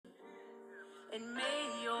And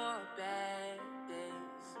may your bad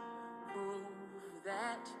days prove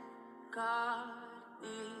that God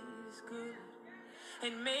is good.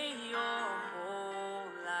 And may your whole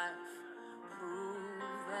life prove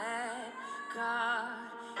that God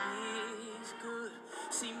is good.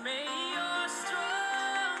 See, may your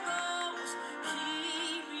struggles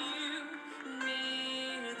keep you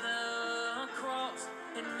near the cross.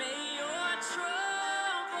 And may your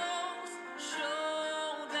troubles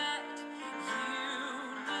show that you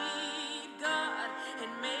need God.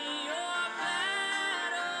 And may your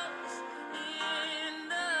battles in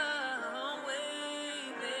the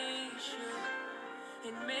way they should.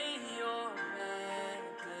 And may your bad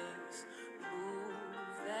days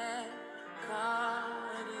prove that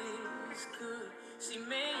God is good. See,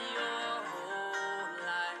 may your whole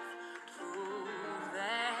life prove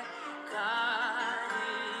that God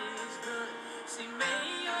is good. See, may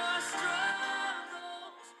your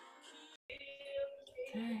struggles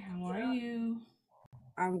Hey, how are you?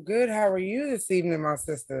 I'm good. How are you this evening, my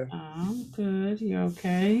sister? I'm good. You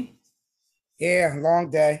okay? Yeah, long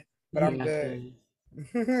day, but I'm Yeah, good.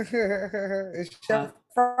 good. It's Uh, your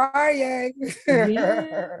Friday.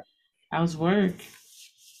 yeah. How's work?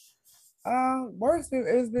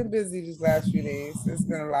 It's been busy these last few days. It's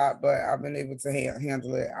been a lot, but I've been able to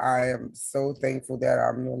handle it. I am so thankful that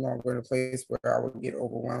I'm no longer in a place where I would get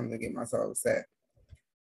overwhelmed and get myself upset.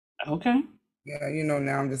 Okay. Yeah,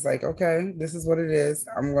 now I'm just like, okay, this is what it is.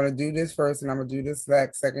 I'm gonna do this first, and I'm gonna do this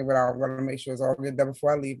second, but I'm gonna make sure it's all get done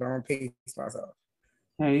before I leave. But I'm gonna pace myself.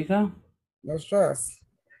 There you go. No stress.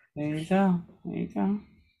 There you go. There you go.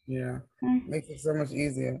 Yeah. Okay. Makes it so much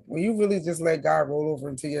easier. When you really just let God roll over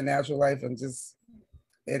into your natural life and just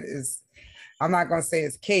it is I'm not gonna say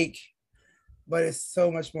it's cake, but it's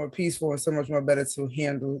so much more peaceful and so much more better to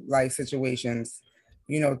handle life situations,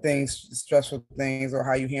 things, stressful things, or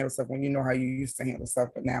how you handle stuff when you know how you used to handle stuff.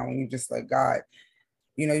 But now when you just let God,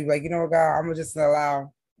 you're like, what, God, I'm gonna just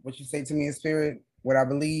allow what you say to me in spirit, what I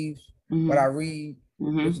believe, what I Mm-hmm. read, what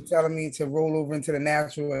Mm-hmm. you're telling me to roll over into the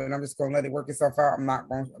natural, and I'm just gonna let it work itself out. I'm not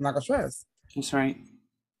gonna stress. That's right.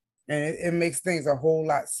 And it makes things a whole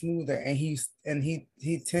lot smoother. And he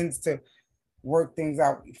tends to work things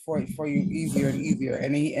out for you easier and easier.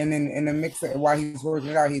 And then in the mix of while he's working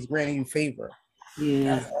it out, he's granting you favor. That's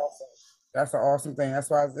Yeah. awesome. That's an awesome thing. That's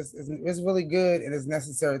why it's really good and it's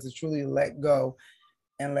necessary to truly let go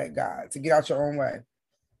and let God to get out your own way.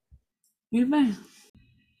 Amen.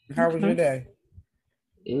 How was your Okay. day?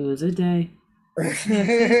 It was a day.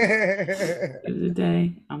 It was a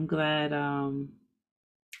day. I'm glad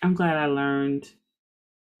I learned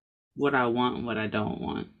what I want and what I don't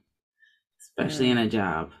want, especially in a Mm,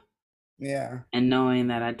 job. yeah. And knowing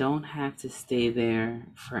that I don't have to stay there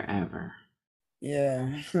forever.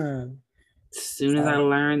 Yeah. As soon as I So,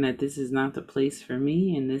 learn that this is not the place for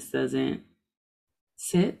me and this doesn't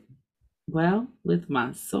sit well with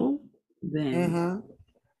my soul, then mm-hmm.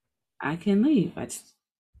 I can leave. I just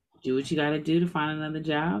do what you got to do to find another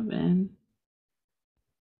job and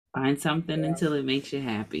find something Yeah. until it makes you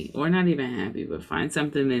happy, or not even happy, but find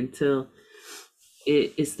something until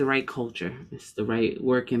it's the right culture, it's the right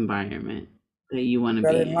work environment that you want to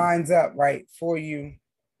That it be in. lines up right for you.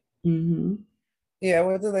 Mm-hmm. Yeah,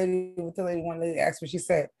 what the lady, one lady asked me, she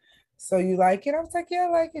said, so you like it? I was like, yeah, I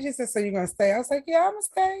like it. She said, so you're gonna stay? I was like, yeah, I'm gonna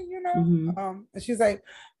stay. Mm-hmm. And she's like,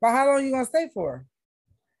 but how long are you gonna stay for?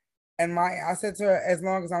 And I said to her, as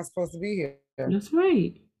long as I'm supposed to be here. That's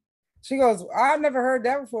right. She goes, I've never heard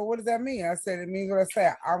that before. What does that mean? I said, it means what I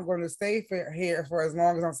said. I'm going to stay here for as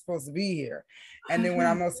long as I'm supposed to be here. And then That's when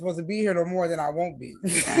I'm right. not supposed to be here no more, then I won't be.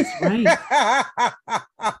 That's right.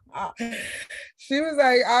 She's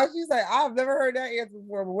like, I've never heard that answer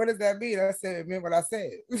before, but what does that mean? I said, it meant what I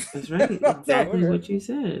said. That's right. I told Exactly her. what you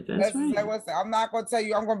said. That's That's right. exactly what I said. I'm not going to tell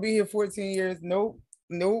you I'm going to be here 14 years. Nope.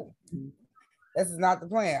 Nope. This is not the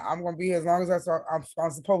plan. I'm going to be here as long as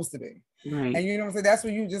I'm supposed to be. And Right. you know what I'm saying? That's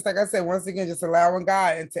what you, just like I said, once again, just allowing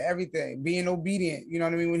God into everything, being obedient. You know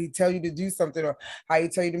what I mean? When he tell you to do something or how he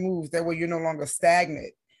tell you to move, that way you're no longer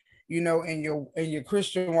stagnant, in your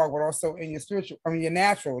Christian walk, but also in your spiritual, your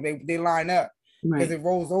natural. They line up because Right. it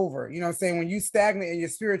rolls over. You know what I'm saying? When you stagnant in your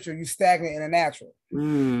spiritual, you stagnant in the natural. You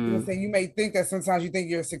know what I'm Mm. saying? You may think that sometimes you think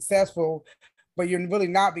you're successful, but you're really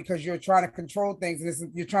not because you're trying to control things.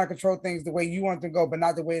 And you're trying to control things the way you want to go, but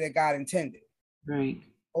not the way that God intended Right.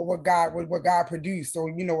 or what God produced or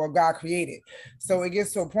what God created. So it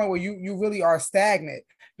gets to a point where you really are stagnant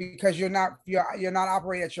because you're not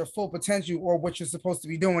operating at your full potential or what you're supposed to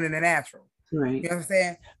be doing in the natural. Right. You know what I'm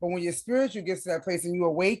saying? But when your spiritual gets to that place and you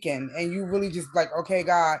awaken and you really just like, okay,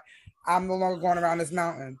 God, I'm no longer going around this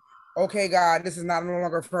mountain. Okay, God, this is not no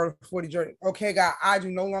longer for the journey. Okay, God, I do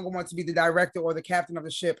no longer want to be the director or the captain of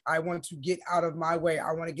the ship. I want to get out of my way.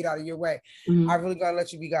 I want to get out of your way. I Mm-hmm. really gotta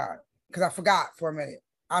let you be God because I forgot for a minute.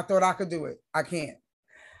 I thought I could do it. I can't.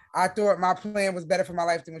 I thought my plan was better for my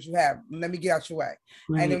life than what you have. Let me get out your way.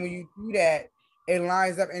 And then Right. when you do that, it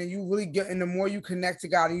lines up and you really get, and the more you connect to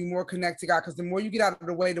God and you more connect to God, because the more you get out of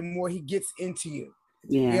the way, the more he gets into you.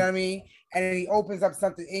 You know Yeah. what I mean? And then he opens up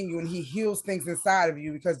something in you and he heals things inside of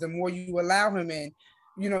you because the more you allow him in,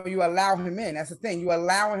 you allow him in. That's the thing. You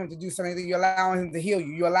allow him to do something. You allow him to heal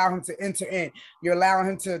you. You allow him to enter in. You allow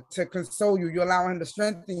him to console you. You allow him to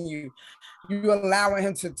strengthen you. You allowing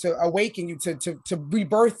him to awaken you, to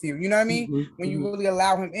rebirth you. You know what I mean? Mm-hmm. When you Mm-hmm. really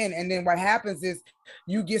allow him in. And then what happens is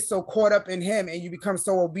you get so caught up in him and you become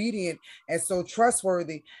so obedient and so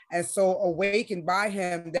trustworthy and so awakened by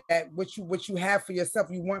him that what you have for yourself,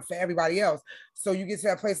 you want for everybody else. So you get to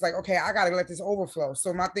that place like, okay, I gotta let this overflow.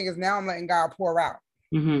 So my thing is now I'm letting God pour out.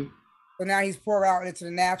 Mm-hmm. So now he's pouring out into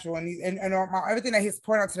the natural, and everything that he's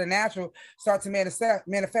pouring out to the natural starts to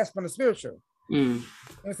manifest from the spiritual. Mm. You know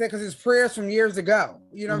what I'm saying? Because his prayers from years ago.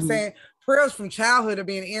 You know what I'm Mm-hmm. saying? Prayers from childhood are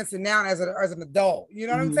being answered now as an adult. You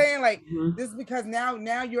know what I'm Mm-hmm. saying? Like Mm-hmm. this is because now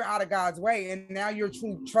you're out of God's way and now you're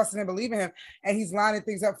truly trusting and believing him. And he's lining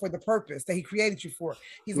things up for the purpose that he created you for.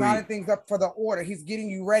 He's Right. lining things up for the order. He's getting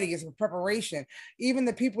you ready. It's for preparation. Even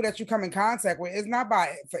the people that you come in contact with, it's not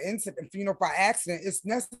by for incident, by accident. It's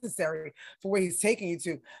necessary for where he's taking you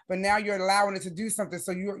to. But now you're allowing it to do something.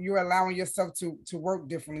 So you're allowing yourself to work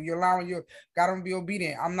differently. You're allowing your God to be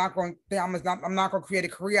obedient. I'm not going to create a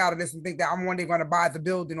career out of this and think that I'm one day going to buy the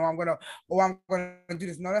building or I'm going to do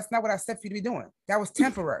this. No, that's not what I said for you to be doing. That was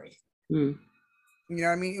temporary. Mm. You know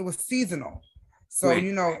what I mean? It was seasonal. So, Right.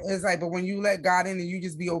 it's like, but when you let God in and you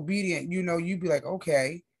just be obedient, you be like,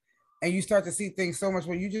 okay. And you start to see things so much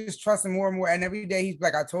where you just trust him more and more. And every day he's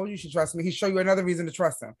like, I told you should trust me. He show you another reason to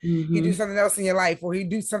trust him. He do Mm-hmm. something else in your life, or he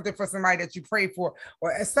do something for somebody that you pray for,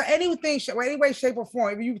 or so anything, any way, shape, or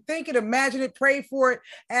form. If you think it, imagine it, pray for it,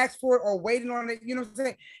 ask for it, or waiting on it, you know what I'm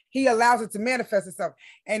saying? He allows it to manifest itself.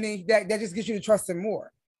 And then that just gets you to trust him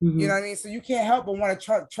more. You know Mm-hmm. what I mean? So you can't help but want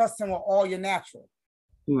to trust him with all your natural.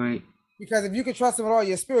 Right. Because if you can trust him with all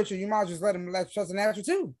your spiritual, you might just let him trust the natural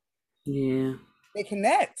too. Yeah. They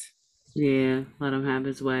connect. Yeah. Let him have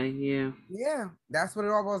his way. Yeah. Yeah, that's what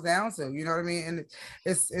it all goes down to. You know what I mean? And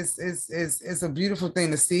it's a beautiful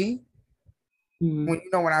thing to see.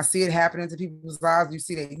 Mm-hmm. When I see it happening to people's lives, you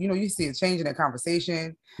see that, you see it changing their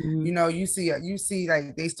conversation. Mm-hmm. You see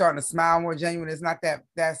like they starting to smile more genuine. It's not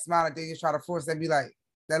that smile that they just try to force that be like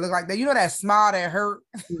that look like that. That smile that hurt.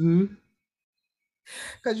 Mm-hmm.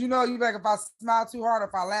 Because you like if I smile too hard,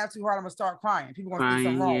 if I laugh too hard, I'm gonna start crying. People gonna think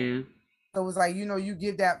something Crying. wrong. Yeah. So it's like, you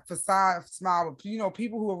give that facade smile, but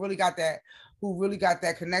people who really got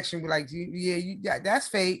that connection, be like, yeah, that's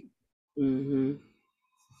fake. Mm-hmm.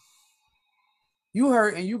 You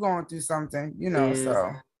hurt and you going through something, Yeah.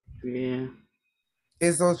 so Yeah.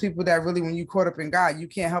 it's those people that really, when you caught up in God, you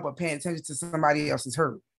can't help but paying attention to somebody else's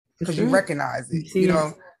hurt That's because you right. recognize You it. see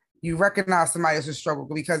it. You recognize somebody else's struggle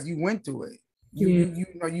because you went through it. Yeah.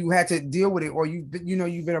 You had to deal with it, or you've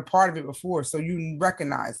been a part of it before, so you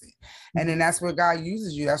recognize it. And then that's where God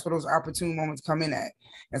uses you. That's where those opportune moments come in at.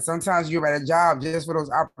 And sometimes you're at a job just for those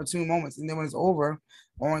opportune moments, and then when it's over,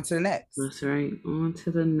 on to the next. That's right. On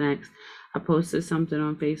to the next. I posted something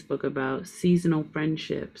on Facebook about seasonal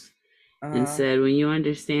friendships and said, when you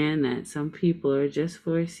understand that some people are just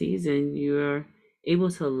for a season, you're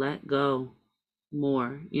able to let go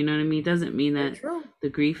more. You know what I mean? Doesn't mean that the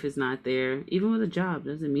grief is not there. Even with a job,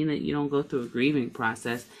 doesn't mean that you don't go through a grieving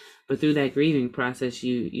process, but through that grieving process,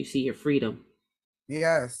 you see your freedom.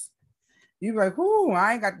 Yes. You like, ooh,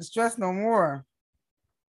 I ain't got the stress no more.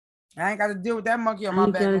 I ain't got to deal with that monkey on my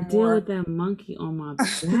back no more. I ain't got to deal with that monkey on my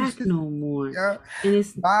back no more. Yeah. And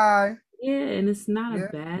it's bye. Yeah, and it's not a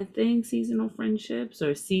bad thing, seasonal friendships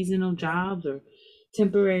or seasonal jobs or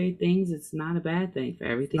temporary things. It's not a bad thing. For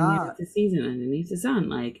everything there's a season underneath the sun.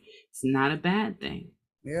 Like, it's not a bad thing.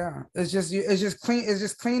 Yeah. It's just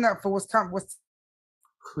clean up for what's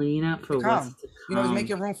Clean up for what's to come. It's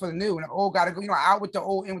making room for the new, and the old got to go, out with the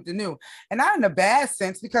old, in with the new, and not in a bad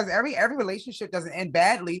sense, because every relationship doesn't end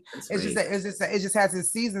badly. It's just that it just has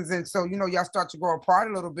its seasons, and so y'all start to grow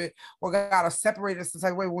apart a little bit, or gotta separate us some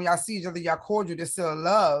type of way. When y'all see each other, y'all cordial, there's still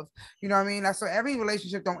love. You know what I mean? That's so every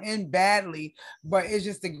relationship don't end badly, but it's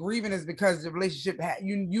just the grieving is because the relationship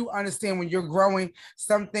you understand when you're growing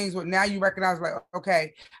some things. But now you recognize, like,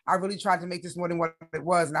 okay, I really tried to make this more than what it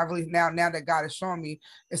was, and I really now that God has shown me.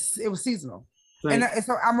 It was seasonal, and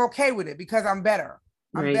so I'm okay with it because I'm better.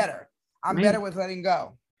 I'm better with letting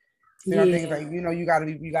go. So I think it's like,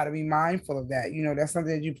 you gotta be mindful of that. That's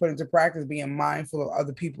something that you put into practice, being mindful of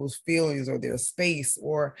other people's feelings or their space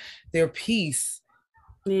or their peace.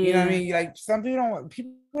 You know what I mean? Like some people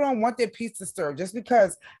don't want their peace disturbed. Just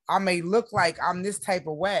because I may look like I'm this type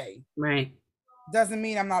of way, right, doesn't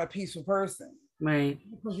mean I'm not a peaceful person. right.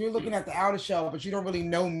 Because you're looking at the outer shell, but you don't really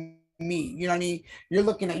know me. You know what I mean? You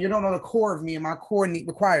don't know the core of me, and my core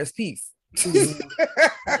requires peace.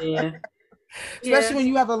 Yeah. Especially when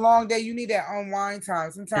you have a long day, you need that unwind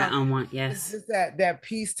time. Sometimes that unwind, yes. It's just that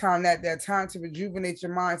peace time, that time to rejuvenate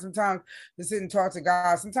your mind. Sometimes to sit and talk to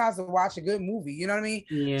God. Sometimes to watch a good movie. You know what I mean?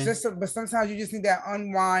 Yeah. But sometimes you just need that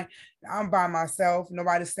unwind. I'm by myself.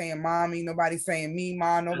 Nobody's saying mommy. Nobody's saying me,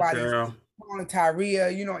 mom. Nobody's calling Tyria.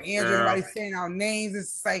 Andrew. Nobody's saying our names.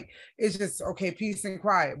 It's like it's just okay, peace and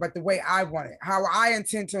quiet. But the way I want it, how I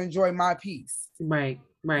intend to enjoy my peace. Right.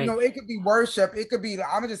 Right. It could be worship. It could be,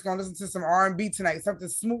 I'm just going to listen to some R&B tonight, something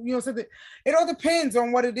smooth, something. It all depends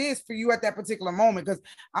on what it is for you at that particular moment. Because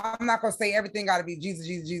I'm not going to say everything got to be Jesus,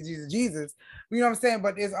 Jesus, Jesus, Jesus, Jesus. You know what I'm saying?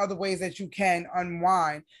 But there's other ways that you can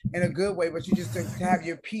unwind in a good way, but you just to have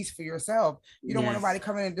your peace for yourself. You don't want nobody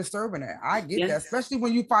coming and disturbing it. I get that, especially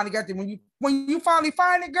when you finally got it. When you finally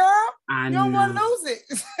find it, girl, you don't want to lose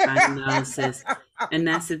it. I know, sis. And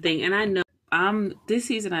that's the thing. And I know this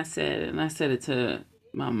season I said it to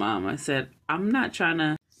my mom. I said, I'm not trying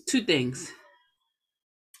to, two things.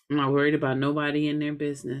 I'm not worried about nobody in their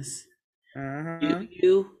business.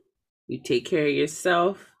 You take care of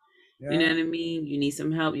yourself. You know what I mean? You need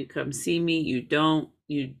some help, you come see me. You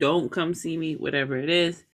don't come see me, whatever it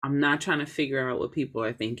is. I'm not trying to figure out what people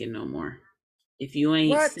are thinking no more. If you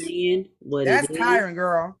ain't saying what that's it is, tiring,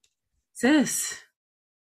 girl. Sis,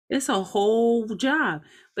 it's a whole job.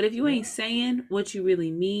 But if you ain't saying what you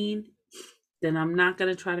really mean, then I'm not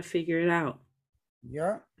going to try to figure it out.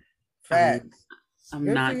 Yeah. Facts. I'm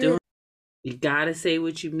not doing it. You got to say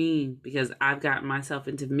what you mean, because I've gotten myself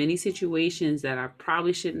into many situations that I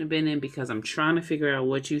probably shouldn't have been in because I'm trying to figure out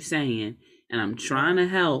what you're saying and I'm trying to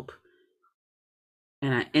help,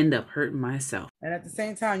 and I end up hurting myself. And at the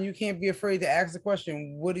same time, you can't be afraid to ask the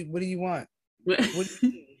question, what do you want? What do you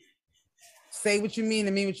mean? Say what you mean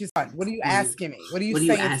and mean what you want. What are you asking me? What are you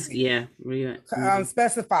saying to me? Yeah. What are you,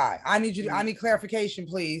 specify. I need clarification,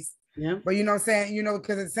 please. Yeah. But you know what I'm saying?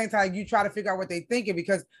 Because at the same time, you try to figure out what they're thinking at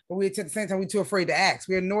the same time, we're too afraid to ask.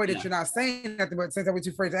 We're annoyed that you're not saying nothing, but at the same time, we're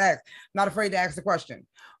too afraid to ask. Not afraid to ask the question.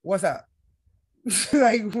 What's up?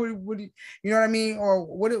 Like, what do you know what I mean? Or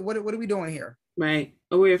what are we doing here? Right.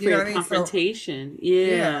 Or we're afraid of confrontation. So,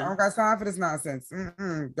 I don't got time for this nonsense.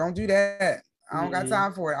 Don't do that. I don't got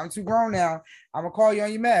time for it. I'm too grown now. I'm gonna call you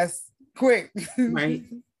on your mess quick. Right.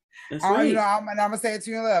 That's right. I'm gonna say it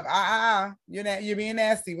to you in love. You're being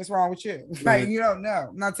nasty. What's wrong with you? Right. Like, no,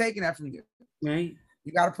 I'm not taking that from you. Right.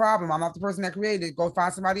 You got a problem. I'm not the person that created it. Go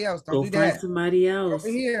find somebody else. Don't do that. Go find somebody else. Over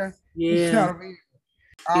here. Yeah.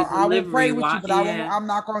 I will pray with you, but I'm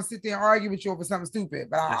not gonna sit there and argue with you over something stupid.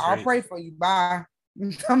 But I'll pray for you. Bye.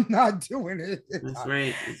 I'm not doing it. That's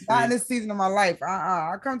right. Not in this season of my life.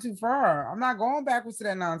 I come too far. I'm not going backwards to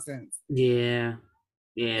that nonsense. Yeah.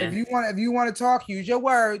 If you want to talk, use your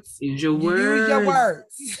words. Use your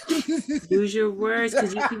words. Use your words,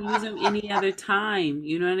 because you can use them any other time.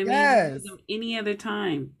 You know what I mean? Yes. Use them any other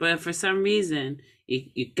time. But for some reason,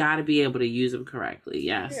 you got to be able to use them correctly.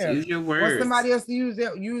 Yes. Yeah. Use your words. Want somebody else to use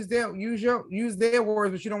their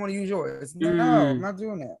words, but you don't want to use yours. No, I'm not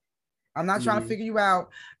doing that. I'm not trying to figure you out.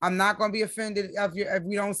 I'm not going to be offended if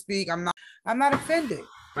we don't speak. I'm not offended.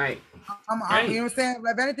 Right. Right. You know what I'm saying?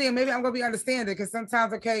 If anything, maybe I'm going to be understanding, because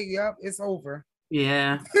sometimes, it's over.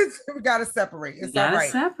 Yeah. We got to separate. It's all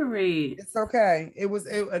right. Separate. It's okay.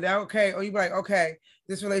 Okay. Or you be like, okay,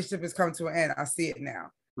 this relationship has come to an end. I see it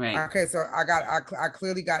now. Right. Okay. So I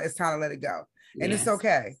clearly it's time to let it go. And it's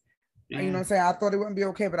okay. Yeah. You know what I'm saying? I thought it wouldn't be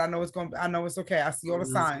okay, but I know it's okay. I see all the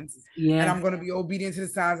signs. Yeah. And I'm going to be obedient to the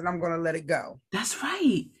signs, and I'm going to let it go. That's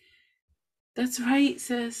right. That's right,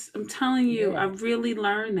 sis. I'm telling you, I've really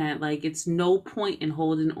learned that. Like, it's no point in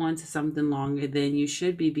holding on to something longer than you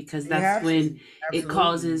should be, because that's when it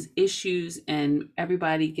causes issues and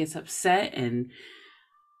everybody gets upset and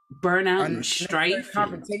burnout and strife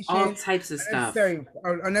and all types of stuff.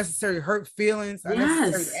 Unnecessary hurt feelings,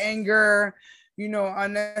 unnecessary anger,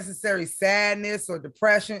 unnecessary sadness or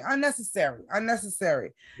depression, unnecessary.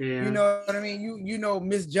 Yeah. You know what I mean?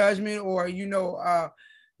 Misjudgment, or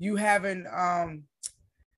you haven't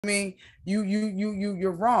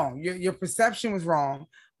you're wrong. Your perception was wrong,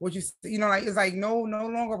 what you know, like it's like no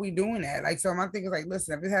longer are we doing that. Like, so my thing is like,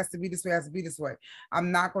 listen, if it has to be this way, it has to be this way.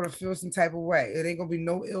 I'm not gonna feel some type of way. It ain't gonna be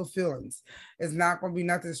no ill feelings. It's not gonna be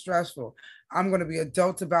nothing stressful. I'm gonna be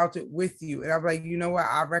adult about it with you. And I'm like, you know what?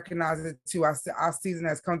 I recognize it too. Our season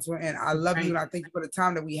has come to an end. I love you and I thank you for the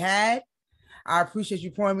time that we had. I appreciate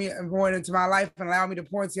you pouring into my life and allowing me to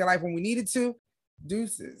pour into your life when we needed to.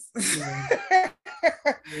 Deuces.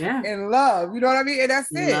 Yeah. And love. You know what I mean? And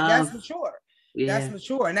that's it. Love. That's mature. Yeah. That's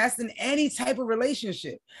mature. And that's in any type of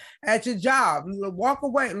relationship. At your job. Walk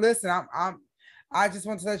away. Listen, I just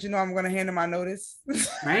want to let you know I'm gonna hand in my notice.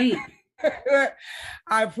 Right.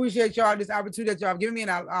 I appreciate y'all this opportunity that y'all have given me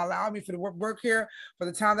and allow me for the work here for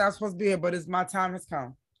the time that I'm supposed to be here, but it's my time has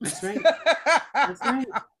come. That's right. That's right.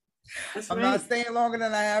 I'm not staying longer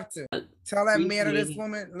than I have to. Tell that man or this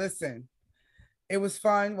woman, listen, it was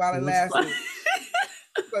fun while it lasted,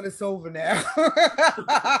 but it's over now.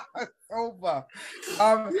 It's over.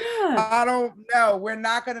 I don't know. We're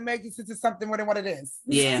not going to make this into something more than what it is.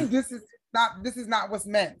 Yeah. This is not what's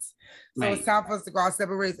meant. So It's time for us to go our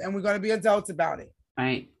separate ways, and we're going to be adults about it.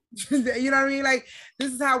 Right. You know what I mean? Like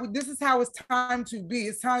this is how it's time to be.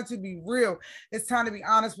 It's time to be real. It's time to be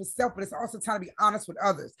honest with self, but it's also time to be honest with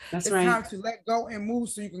others. It's time to let go and move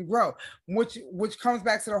so you can grow. Which comes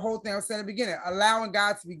back to the whole thing I was saying at the beginning, allowing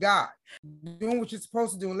God to be God, doing what you're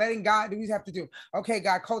supposed to do, and letting God do what you have to do. Okay,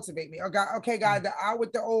 God, cultivate me. Or God, okay, God, the out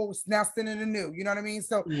with the old, now sending the new. You know what I mean?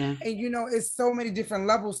 So and it's so many different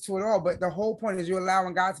levels to it all. But the whole point is you're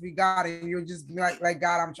allowing God to be God, and you're just like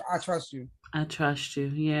God, I trust you. I trust you.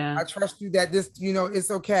 Yeah. I trust you that this,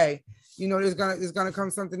 it's okay. There's gonna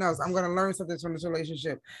come something else. I'm gonna learn something from this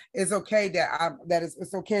relationship. It's okay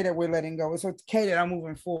it's okay that we're letting go. It's okay that I'm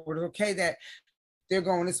moving forward. It's okay that they're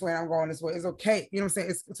going this way and I'm going this way. It's okay. You know what I'm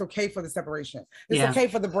saying? It's okay for the separation. It's okay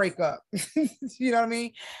for the breakup. You know what I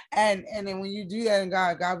mean? And then when you do that, and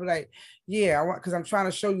God be like, yeah, because I'm trying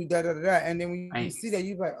to show you da da da. And then when you see that,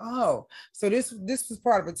 you're like, oh, so this was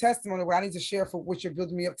part of a testimony where I need to share for what you're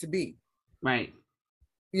building me up to be. Right.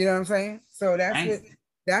 You know what I'm saying? So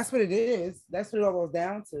that's what it is. That's what it all goes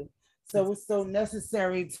down to. So it's so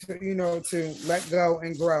necessary to, to let go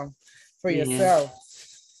and grow for yourself.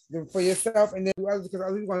 For yourself and then others, because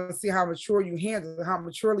others want to see how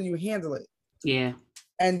maturely you handle it. Yeah.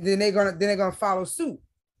 And then they're gonna follow suit.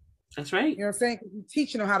 That's right. You know what I'm saying? Because you're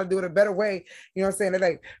teaching them how to do it a better way. You know what I'm saying? They're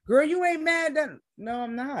like, girl, you ain't mad then. No,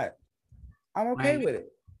 I'm not. I'm okay with it.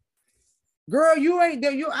 Girl, you ain't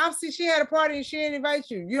there. You obviously she had a party and she didn't invite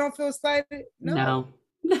you. You don't feel slighted? No.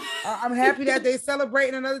 I'm happy that they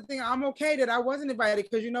celebrating another thing. I'm okay that I wasn't invited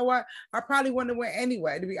because you know what? I probably wouldn't have went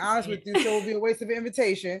anyway, to be honest with you. So it would be a waste of an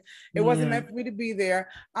invitation. It wasn't meant for me to be there.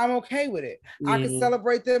 I'm okay with it. I can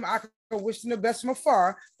celebrate them. I can wish them the best from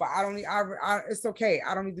afar, but I don't need, it's okay.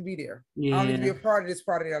 I don't need to be there. I don't need to be a part of this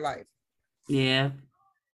part of their life. Yeah.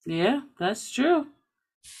 Yeah, that's true.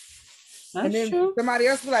 And then somebody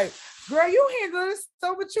else be like, girl, you handle this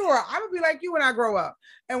so mature. I'm gonna be like you when I grow up.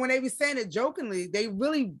 And when they be saying it jokingly,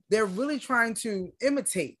 they're really trying to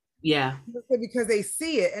imitate. Yeah. Because they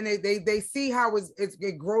see it and they see how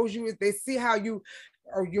it grows you. They see how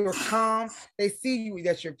you're calm. They see you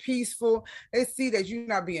that you're peaceful. They see that you're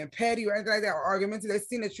not being petty or anything like that or argumentative. They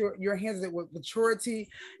see that you're handling it with maturity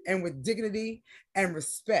and with dignity and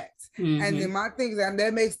respect. Mm-hmm. And then my thing is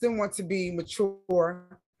that makes them want to be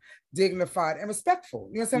mature, dignified and respectful.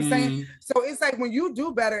 You know what I'm saying? So it's like when you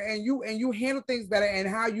do better and you handle things better and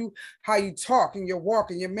how you talk and your walk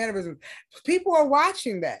and your mannerisms, people are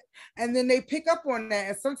watching that and then they pick up on that.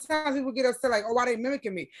 And sometimes people get upset like, oh, why are they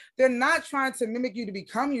mimicking me? They're not trying to mimic you to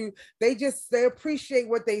become you. They appreciate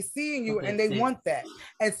what they see in you and they want that.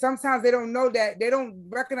 And sometimes they don't know that. They don't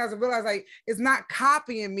recognize and realize like it's not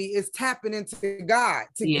copying me, it's tapping into God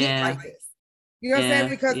to get like this. You know what I'm saying?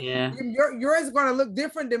 Because yours is going to look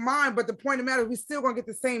different than mine, but the point of the matter is we're still going to get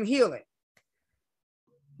the same healing.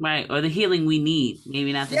 Right. Or the healing we need.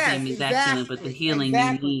 Maybe not the same exact healing, but the healing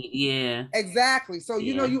we need. Yeah. Exactly. So,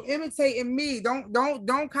 you imitating me.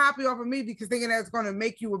 Don't copy off of me because thinking that's going to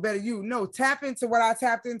make you a better you. No, tap into what I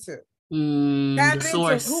tapped into. Tap into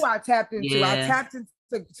source. Who I tapped into. Yeah. I tapped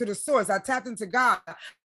into the source. I tapped into God.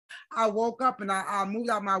 I woke up and I moved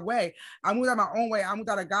out my way. I moved out my own way. I moved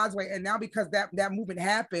out of God's way. And now because that movement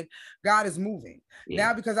happened, God is moving. Yeah.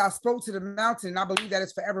 Now because I spoke to the mountain, and I believe that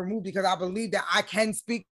it's forever moved because I believe that I can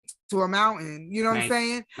speak to a mountain. You know what I'm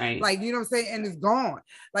saying? Right. Like, you know what I'm saying? And it's gone.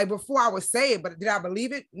 Like before I would say it, but did I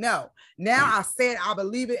believe it? No. Now I said I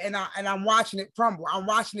believe it and I'm watching it crumble. I'm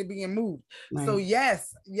watching it being moved. Right. So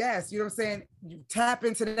yes, you know what I'm saying? You tap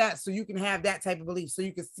into that so you can have that type of belief. So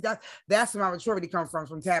you can see that's where my maturity comes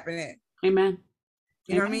from tapping in. Amen.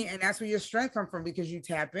 You know what I mean? And that's where your strength comes from, because you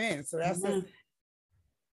tap in. So that's just,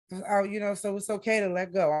 so it's okay to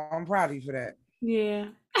let go. I'm proud of you for that. Yeah.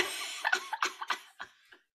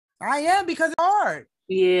 I am, because it's hard.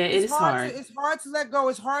 Yeah, it's hard. It's hard to let go.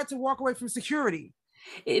 It's hard to walk away from security.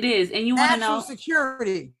 It is. And you want to know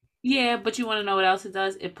security. Yeah, but you want to know what else it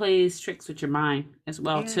does? It plays tricks with your mind as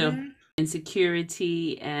well, too.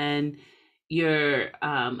 Insecurity and your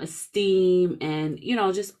esteem and,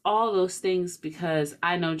 just all those things, because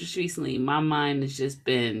I know just recently my mind has just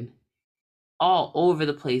been all over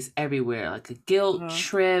the place everywhere, like a guilt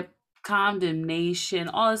trip, condemnation,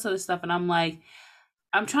 all this other stuff. And I'm like,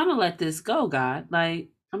 I'm trying to let this go, God. Like,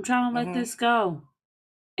 I'm trying to let this go.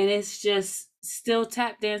 And it's just still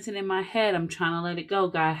tap dancing in my head. I'm trying to let it go.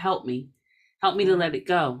 God, help me. Help me to let it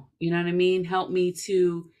go. You know what I mean? Help me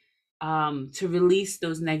to release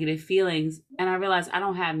those negative feelings. And I realized I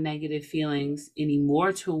don't have negative feelings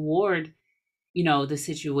anymore toward, the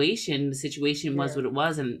situation. The situation was what it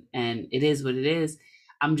was, and it is what it is.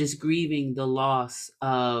 I'm just grieving the loss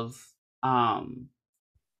of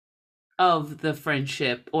the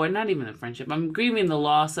friendship, or not even the friendship. I'm grieving the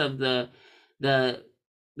loss of the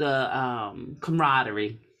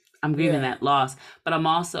camaraderie. I'm grieving that loss, but I'm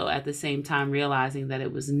also at the same time realizing that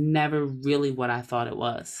it was never really what I thought it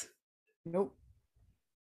was. Nope.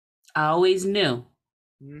 I always knew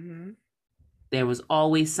there was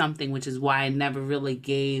always something, which is why I never really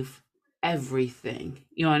gave everything.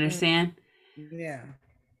 You understand? Yeah.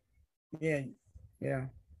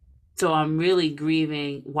 So I'm really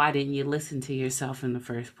grieving. Why didn't you listen to yourself in the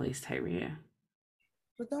first place, Tyria?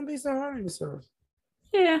 But don't be so hard on yourself.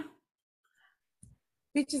 Yeah.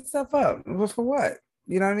 Beat yourself up. Well, for what?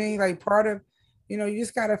 You know what I mean? Like, part of, you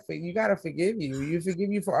just gotta forgive you. You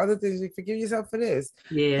forgive you for other things. You forgive yourself for this.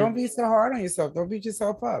 Yeah. Don't be so hard on yourself. Don't beat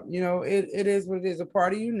yourself up. It is what it is. A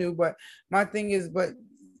part of you knew, but my thing is,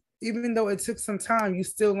 even though it took some time, you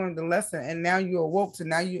still learned the lesson, and now you awoke to,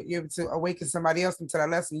 now you're able to awaken somebody else into that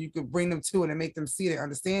lesson. You could bring them to it and make them see it,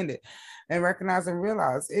 understand it, and recognize and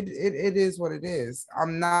realize it is what it is.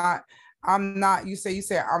 I'm not, you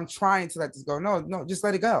say, I'm trying to let this go. No, just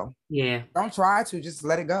let it go. Yeah. Don't try to, just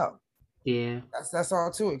let it go. Yeah. That's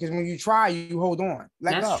all to it. Because when you try, you hold on.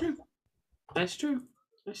 That's true.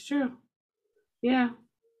 That's true. Yeah.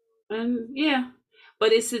 And yeah.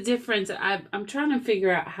 But it's the difference. I'm trying to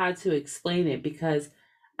figure out how to explain it, because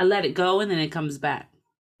I let it go and then it comes back.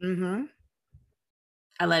 I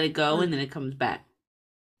let it go and then it comes back.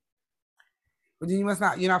 But then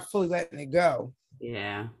you're not fully letting it go.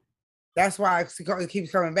 Yeah. That's why it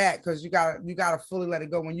keeps coming back, because you gotta fully let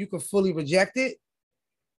it go. When you can fully reject it,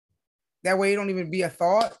 that way it don't even be a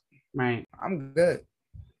thought. Right. I'm good.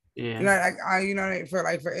 Yeah.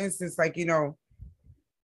 For instance,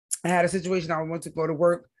 I had a situation. I went to go to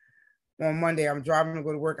work on Monday. I'm driving to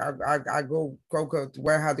go to work. I go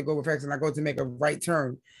where I have to go with X, and I go to make a right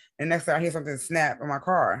turn. And next thing I hear something snap in my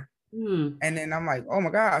car. And then I'm like, oh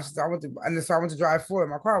my gosh. So I went to drive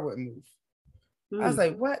forward. My car wouldn't move. I was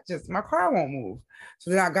like, what? Just my car won't move.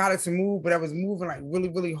 So then I got it to move, but I was moving like really,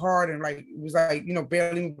 really hard, and like it was like,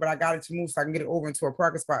 barely move, but I got it to move so I can get it over into a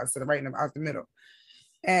parking spot instead of right out the middle.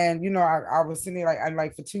 And I was sitting there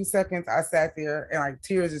like for 2 seconds, I sat there and like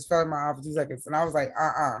tears just fell in my eyes for 2 seconds. And I was like,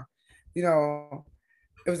 it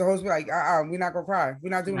was the whole spirit, like, we're not gonna cry. We're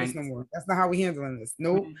not doing this no more. That's not how we handling this.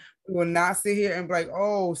 Nope. We will not sit here and be like,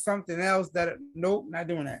 oh, something else nope, not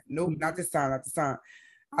doing that. Nope, not this time.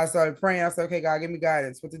 I started praying. I said, okay, God, give me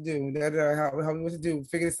guidance, what to do. Help me what to do.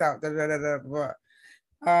 Figure this out.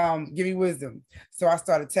 Give me wisdom. So I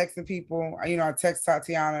started texting people. I text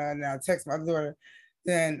Tatiana, and I text my daughter.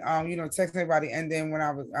 Then text everybody. And then when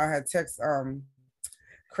I had text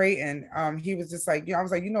Creighton, he was just like, I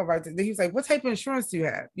was like, about this. He was like, what type of insurance do you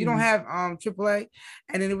have? You don't have AAA?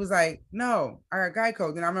 And then it was like, no, I got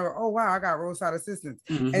Geico. Then I remember, oh wow, I got roadside assistance.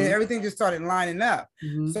 And everything just started lining up.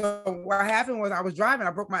 So what happened was, I was driving,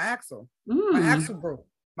 I broke my axle. My axle broke.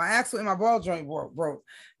 My axle and my ball joint broke.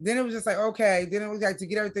 Then it was just like, okay. Then it was like, to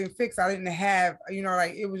get everything fixed, I didn't have,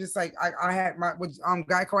 it was just like, I had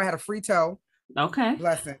Geico, I had a free tow. Okay.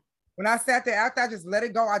 Blessing. When I sat there, after I just let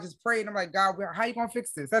it go, I just prayed, and I'm like, God, how you gonna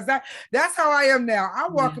fix this? That's how I am now. I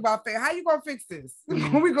walk about faith. How you gonna fix this?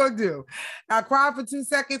 What we gonna do? I cried for 2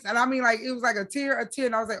 seconds, and I mean, like, it was like a tear,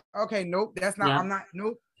 and I was like, okay, nope, that's not. I'm not.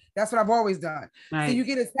 Nope. That's what I've always done. Right. So you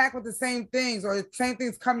get attacked with the same things, or the same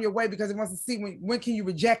things come your way because it wants to see when can you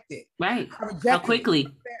reject it. Right. How quickly.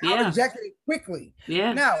 I rejected it quickly.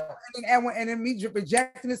 Yeah. No. And then me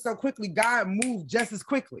rejecting it so quickly, God moved just as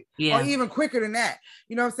quickly. Yeah. Or even quicker than that.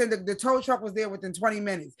 You know what I'm saying? The tow truck was there within 20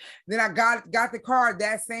 minutes. Then I got the car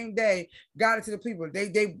that same day, got it to the people.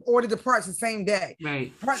 They ordered the parts the same day.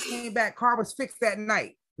 Right. Parts came back, car was fixed that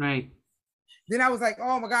night. Right. Then I was like,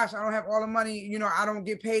 oh my gosh, I don't have all the money. You know, I don't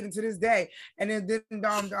get paid until this day. And then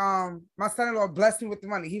my son-in-law blessed me with the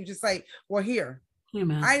money. He was just like, well, here.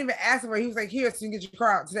 Amen. I didn't even ask him for it. He was like, here, so you can get your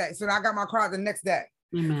car out today. So I got my car out the next day.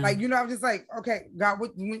 Amen. Like, you know, I'm just like, okay, God,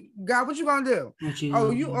 what you gonna do?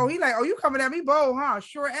 You coming at me bold, huh?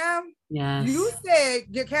 Sure am. Yes. You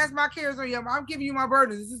said, cast my cares on you. I'm giving you my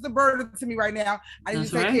burdens. This is the burden to me right now. I need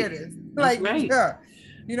to take care of this. Yeah.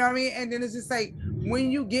 You know what I mean? And then it's just like,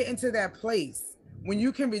 when you get into that place, when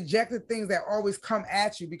you can reject the things that always come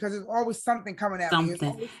at you, because there's always something coming at me. It's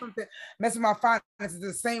always something messing my finances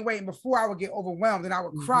the same way. And before I would get overwhelmed and I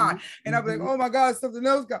would cry and I'd be like, oh my God, something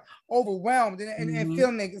else got overwhelmed and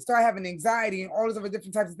feeling, start having anxiety and all these other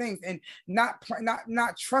different types of things and not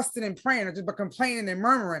trusting and praying, but complaining and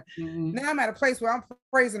murmuring. Now I'm at a place where I'm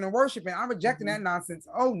praising and worshiping. I'm rejecting that nonsense.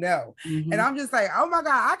 Oh no. And I'm just like, oh my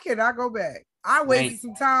God, I cannot go back. I wasted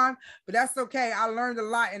some time, but that's okay. I learned a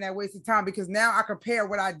lot in that wasted time because now I compare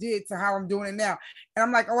what I did to how I'm doing it now. And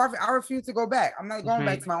I'm like, oh, I refuse to go back. I'm not going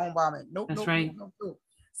back to my own vomit. Nope.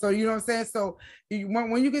 So you know what I'm saying? So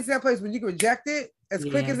when you get to that place, when you can reject it, as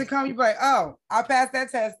quick as it comes, you be like, oh, I passed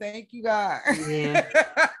that test. Thank you, God.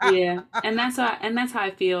 Yeah. And that's how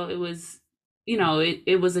I feel. It was,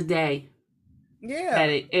 it was a day. Yeah. That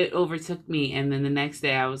it overtook me. And then the next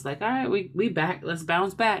day I was like, all right, we back. Let's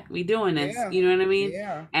bounce back. We doing this. Yeah. You know what I mean?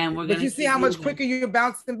 Yeah. And we're going to. But you see how much quicker you're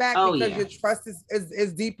bouncing back because your trust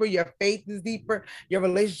is deeper. Your faith is deeper. Your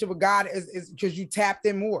relationship with God is because you tapped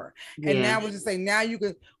in more. And now we'll just say, now you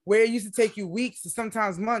can, where it used to take you weeks or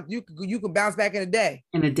sometimes months, you could bounce back in a day.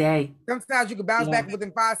 Sometimes you can bounce back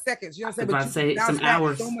within 5 seconds. You know what I'm saying? But you can bounce back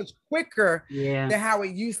hours. So much quicker than how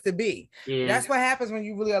it used to be. Yeah. That's what happens when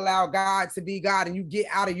you really allow God to be God and you get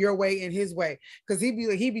out of your way and his way. Because he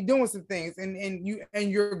be doing some things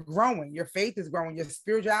and you're growing. Your faith is growing, your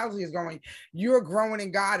spirituality is growing, you're growing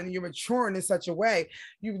in God and you're maturing in such a way.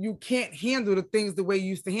 You can't handle the things the way you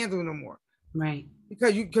used to handle them no more. Right.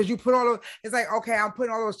 Because you put all those, it's like, okay, I'm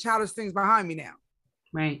putting all those childish things behind me now.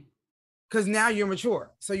 Right. Because now you're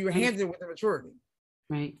mature. So you're handling it with the maturity.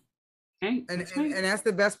 Right. Right. And that's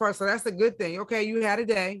the best part. So that's the good thing. Okay, you had a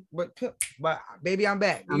day, but baby, I'm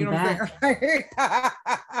back. You know what I'm saying?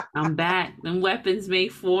 I'm back. Them weapons may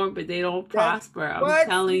form, but they don't prosper. I'm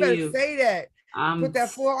telling you. Say that. Put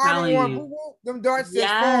that full armor on. Them darts just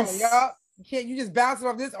falling. Yup. You just bounce it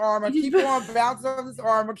off this armor. Keep on bouncing off this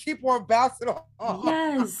armor. Keep on bouncing off.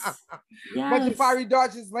 Yes. But the fiery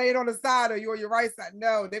darts just laying on the side of you or your right side.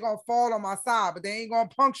 No, they're gonna fall on my side, but they ain't gonna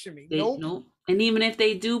puncture me. Nope. And even if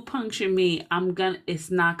they do puncture me, it's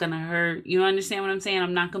not gonna hurt. You understand what I'm saying?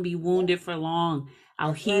 I'm not gonna be wounded for long.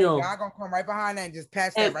 I'll heal. God gonna come right behind that and just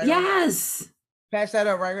patch that right. Yes. Patch that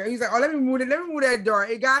up right. He's like, oh, let me move that dart.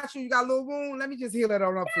 It got you. You got a little wound. Let me just heal it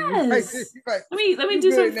on up for you. Like, let me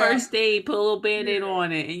do some first aid. Put a little Band-Aid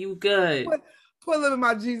on it, and you good. Put a little of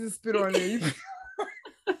my Jesus spit on there.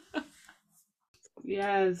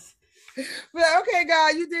 Yes. But okay,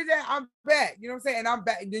 God, you did that. I'm back. You know what I'm saying? And I'm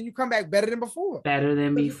back. Then you come back better than before.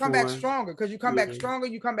 You come back stronger because you come back stronger.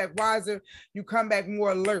 You come back wiser. You come back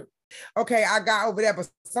more alert. Okay, I got over that, but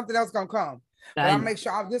something else gonna come. But I'll make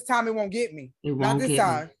sure this time it won't get me. Not this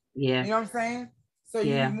time. Yeah. You know what I'm saying? So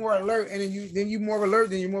you're more alert, and then you more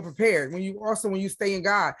alert, then you're more prepared. When you stay in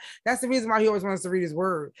God, that's the reason why he always wants us to read his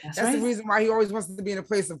word. That's the reason why he always wants us to be in a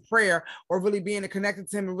place of prayer or really being connected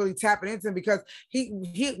to him and really tapping into him, because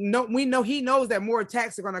we know he knows that more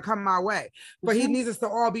attacks are going to come my way, but he needs us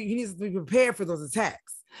to be prepared for those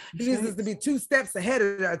attacks. He needs us to be 2 steps ahead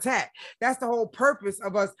of the attack. That's the whole purpose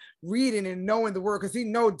of us reading and knowing the word, because he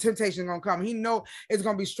knows temptation is gonna come. He know it's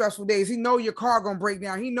gonna be stressful days. He know your car gonna break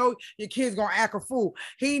down. He know your kids gonna act a fool.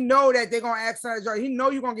 He know that they're gonna act something. He know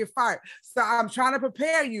you're gonna get fired. So I'm trying to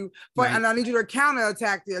prepare you for, and I need you to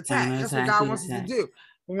counterattack the attack. That's what God wants us to do.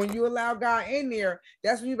 But when you allow God in there,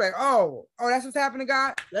 that's when you're like, oh, that's what's happening,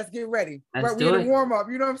 God. Let's get ready. We're in a warm up.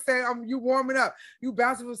 You know what I'm saying? You warming up. You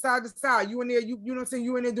bouncing from side to side. You in there. You know what I'm saying?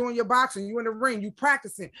 You in there doing your boxing. You in the ring. You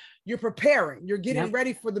practicing. You're preparing. You're getting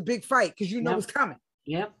ready for the big fight because you know it's coming.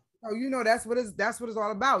 Yep. So you know that's what it's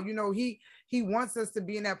all about. You know he wants us to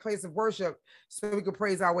be in that place of worship so we can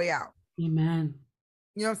praise our way out. Amen.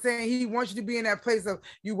 You know what I'm saying? He wants you to be in that place of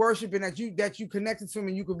you worshiping, that you connected to him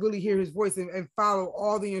and you could really hear his voice and follow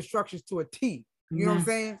all the instructions to a T. You know what I'm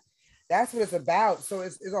saying? That's what it's about. So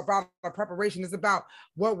it's about a preparation. It's about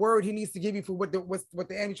what word he needs to give you for what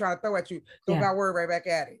the enemy trying to throw at you. Throw that word right back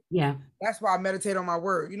at it. Yeah. That's why I meditate on my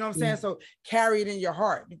word. You know what I'm saying? So carry it in your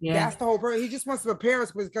heart. That's the whole purpose. He just wants to prepare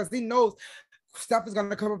us because he knows stuff is going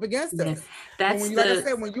to come up against us. That's when you, like I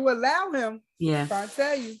said, when you allow him, I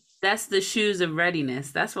tell you. That's the shoes of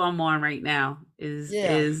readiness. That's what I'm on right now.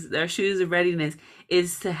 Is their shoes of readiness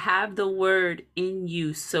is to have the word in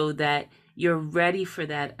you so that you're ready for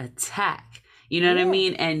that attack. You know what I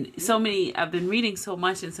mean? And so many, I've been reading so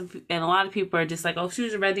much, and a lot of people are just like, oh,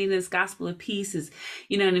 shoes of readiness, gospel of peace is,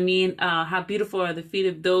 you know what I mean? How beautiful are the feet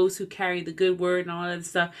of those who carry the good word and all that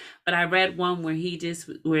stuff. But I read one where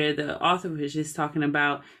where the author was just talking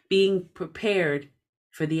about being prepared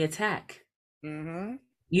for the attack. Mm-hmm.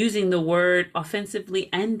 Using the word offensively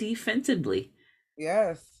and defensively.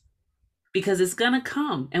 Yes. Because it's going to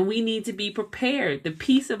come and we need to be prepared. The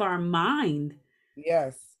peace of our mind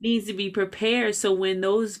needs to be prepared. So when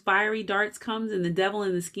those fiery darts comes and the devil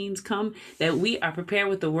and the schemes come, that we are prepared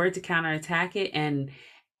with the word to counterattack it, and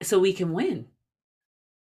so we can win.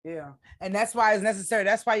 Yeah. And that's why it's necessary.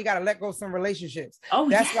 That's why you got to let go of some relationships. Oh,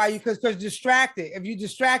 that's why because distracted. If you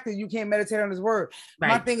distracted, you can't meditate on his word. Right.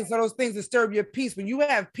 My thing is for those things disturb your peace. When you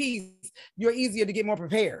have peace, you're easier to get more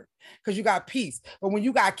prepared because you got peace. But when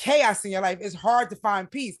you got chaos in your life, it's hard to find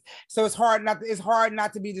peace. So it's hard not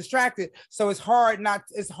to be distracted. So it's hard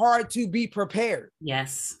to be prepared.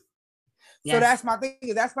 Yes. So that's my thing.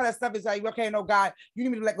 That's why that stuff is like, okay, no, God, you need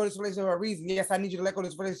me to let go of this relationship for a reason. Yes, I need you to let go of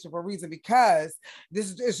this relationship for a reason because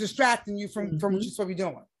it's distracting you from what you're supposed to be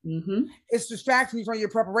doing. Mm-hmm. It's distracting you from your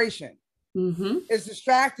preparation. Mm-hmm. It's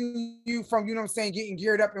distracting you from, you know what I'm saying, getting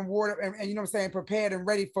geared up and warmed up and you know what I'm saying, prepared and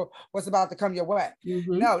ready for what's about to come your way.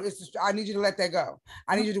 Mm-hmm. No, it's just, I need you to let that go.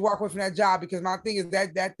 I need you to walk away from that job because my thing is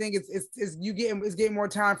that thing is getting more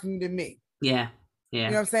time from you than me. Yeah. Yeah.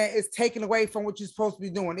 You know what I'm saying? It's taken away from what you're supposed to be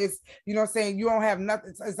doing. It's, you know what I'm saying? You don't have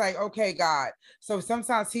nothing. It's like, okay, God. So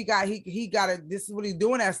sometimes he got to, this is what he's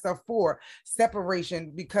doing that stuff for,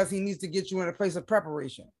 separation, because he needs to get you in a place of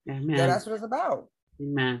preparation. Amen. So that's what it's about.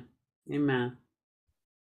 Amen. Amen.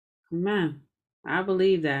 Amen. I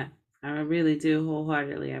believe that. I really do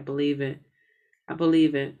wholeheartedly. I believe it. It's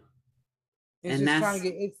and just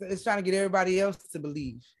it's trying to get everybody else to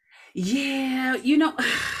believe. Yeah. You know,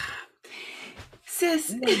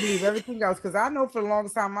 sis. You believe everything else, because I know for the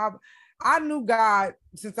longest time I knew God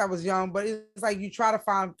since I was young, but it's like you try to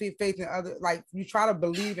find faith in other, like you try to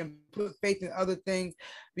believe and put faith in other things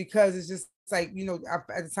because it's just like, you know,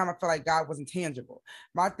 at the time I felt like God wasn't tangible.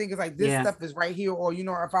 My thing is like this stuff is right here, or you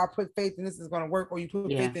know, if I put faith in this is going to work, or you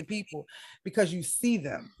put faith in people because you see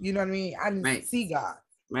them. You know what I mean? I didn't see God.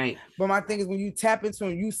 Right. But my thing is when you tap into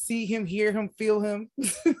him, you see him, hear him, feel him.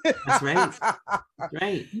 That's right.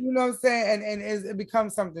 Right. You know what I'm saying? And it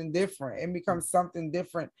becomes something different. It becomes something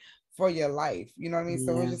different for your life. You know what I mean?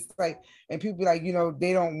 So it's just like, and people be like, you know,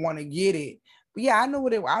 they don't want to get it. But yeah, I know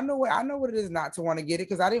what it is not to want to get it,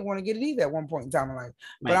 because I didn't want to get it either at one point in time in life.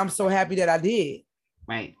 Right. But I'm so happy that I did.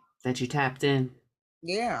 Right. That you tapped in.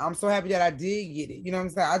 Yeah, I'm so happy that I did get it. You know what I'm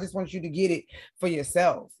saying? I just want you to get it for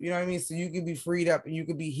yourself. You know what I mean? So you can be freed up and you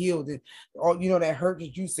can be healed. And all, you know, that hurt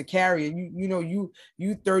that you used to carry. And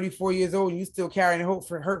you 34 years old and you still carrying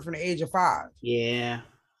hurt from the age of 5. Yeah.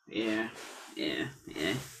 Yeah.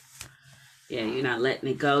 You're not letting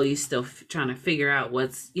it go. You're still trying to figure out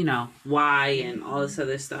what's, you know, why and all this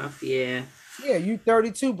other stuff. Yeah. Yeah, you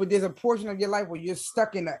 32, but there's a portion of your life where you're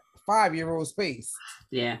stuck in a 5-year-old space.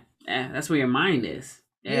 Yeah, that's where your mind is.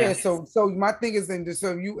 Yeah. So my thing is,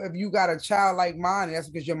 so if you got a childlike mind, that's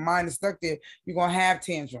because your mind is stuck there. You're gonna have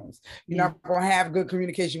tantrums. You're not gonna have good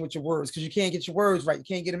communication with your words because you can't get your words right. You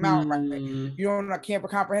can't get them out right. You can't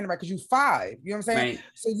comprehend it right because you're 5. You know what I'm saying?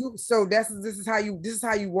 Right. So this is how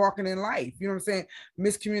you walking in life. You know what I'm saying?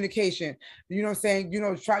 Miscommunication. You know what I'm saying? You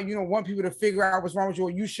know, want people to figure out what's wrong with you,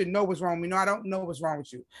 or you should know what's wrong with me. No, I don't know what's wrong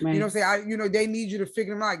with you. Right. You know what I'm saying? They need you to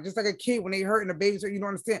figure them out. Just like a kid when they hurt and the baby, so you don't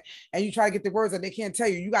understand, and you try to get the words that they can't tell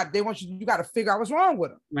you. You got to figure out what's wrong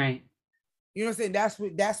with them. Right. You know what I'm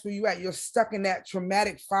saying? That's where you at. You're stuck in that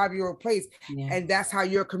traumatic 5-year-old place. Yeah. And that's how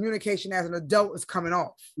your communication as an adult is coming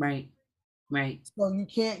off. Right. Right. So you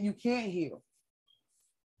can't heal.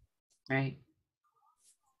 Right.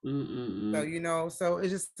 So, so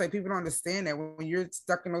it's just like people don't understand that when you're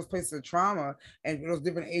stuck in those places of trauma and those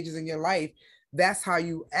different ages in your life, that's how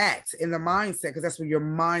you act in the mindset, because that's where your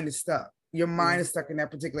mind is stuck. Your mind is stuck in that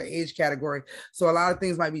particular age category. So a lot of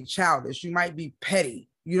things might be childish. You might be petty.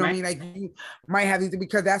 You know what I mean? Like you might have these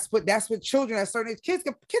because that's what children at certain age, kids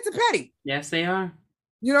are petty. Yes, they are.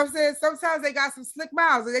 You know what I'm saying? Sometimes they got some slick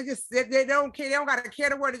mouths and they don't care. They don't got to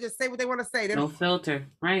care the word. They just say what they want to say. No filter,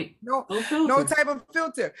 right? No filter. No type of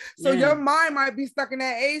filter. So your mind might be stuck in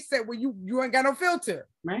that age set where you ain't got no filter.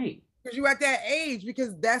 Right. Because you at that age,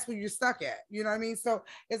 because that's where you're stuck at. You know what I mean? So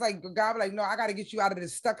it's like God be like, no, I got to get you out of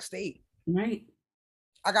this stuck state. Right.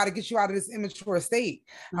 I got to get you out of this immature state.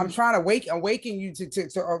 I'm trying to awaken you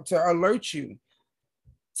to alert you,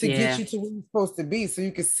 to get you to where you're supposed to be, so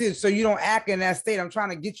you can sit, so you don't act in that state. I'm trying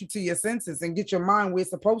to get you to your senses and get your mind where it's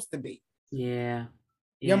supposed to be. Yeah.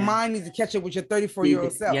 Your mind needs to catch up with your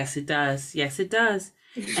 34-year-old self. Yes, it does. Yes, it does.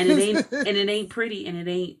 And it ain't pretty, and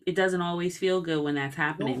it doesn't always feel good when that's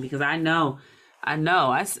happening. No. Because I know.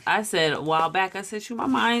 I said a while back, I said, shoot, my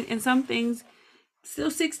mind in some things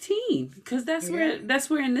still 16, because that's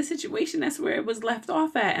where in this situation, that's where it was left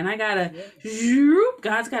off at, and I gotta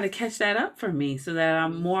God's got to catch that up for me so that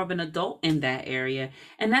I'm more of an adult in that area.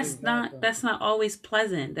 And that's not always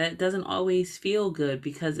pleasant. That doesn't always feel good,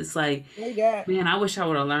 because it's like, man, I wish I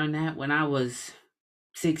would have learned that when I was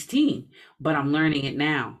 16, but I'm learning it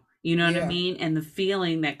now. You know what I mean? And the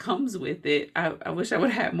feeling that comes with it, I wish I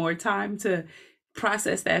would have had more time to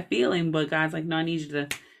process that feeling. But God's like, no, I need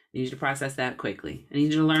you to process that quickly. I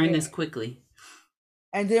need you to learn this quickly.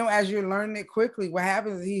 And then as you're learning it quickly, what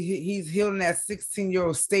happens is he's healing that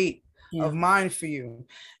 16-year-old state of mind for you.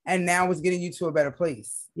 And now it's getting you to a better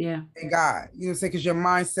place. Yeah. In God. You know what I'm saying? Because your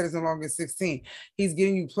mindset is no longer 16. He's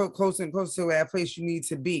getting you closer and closer to that place you need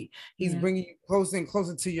to be. He's bringing you closer and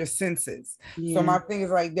closer to your senses. So my thing is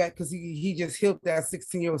like that, because he just healed that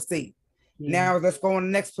 16-year-old state. Now let's go on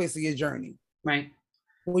the next place of your journey. Right.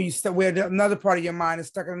 Where another part of your mind is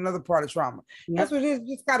stuck in another part of trauma. That's what it is.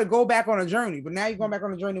 You just got to go back on a journey. But now you're going back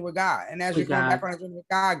on a journey with God. And as you're going back on a journey with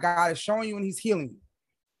God, God is showing you and he's healing you.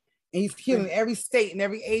 And he's healing every state and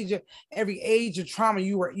every age of trauma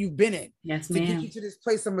you've been in. Yes, to get you to this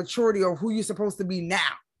place of maturity of who you're supposed to be now.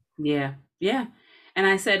 Yeah. Yeah. And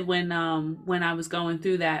I said when I was going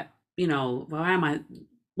through that, you know, why am I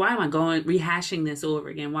rehashing this over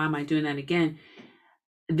again? Why am I doing that again?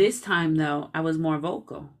 This time, though, I was more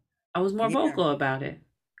vocal. I was more vocal about it.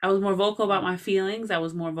 I was more vocal about my feelings. I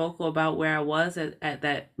was more vocal about where I was at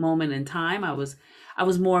that moment in time. I was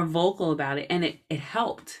more vocal about it. And it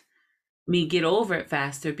helped me get over it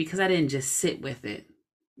faster, because I didn't just sit with it.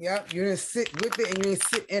 Yeah, you didn't sit with it and you didn't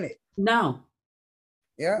sit in it. No.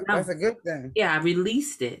 Yeah, no. That's a good thing. Yeah, I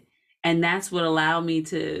released it. And that's what allowed me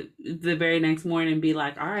to the very next morning be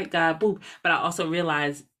like, all right, God, boop. But I also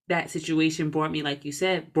realized that situation brought me, like you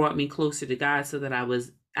said, brought me closer to God, so that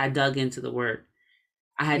I dug into the word.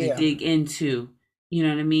 I had to dig into, you know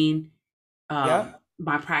what I mean?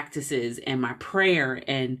 My practices and my prayer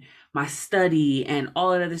and my study and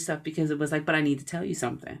all that other stuff, because it was like, but I need to tell you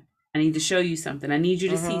something. I need to show you something. I need you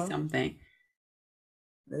to see something.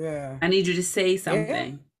 Yeah. I need you to say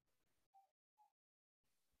something.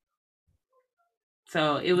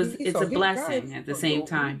 So it's a blessing at the same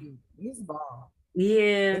time. He's bomb.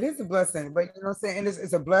 Yeah. It is a blessing, but you know what I'm saying? And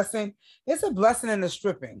it's a blessing. It's a blessing in the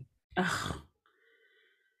stripping. Oh.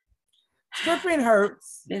 Stripping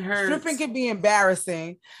hurts. It hurts. Stripping can be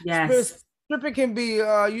embarrassing. Yes. Stripping can be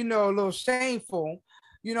a little shameful,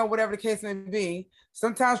 whatever the case may be.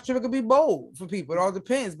 Sometimes stripping can be bold for people. It all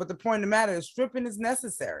depends. But the point of the matter is stripping is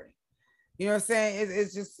necessary. You know what I'm saying?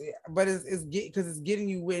 It's just, but it's because it's getting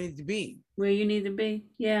you where you need to be. Where you need to be.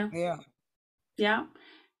 Yeah. Yeah. Yeah.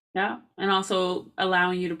 Yeah. And also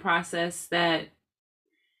allowing you to process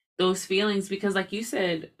those feelings, because like you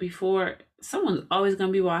said before, someone's always going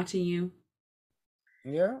to be watching you.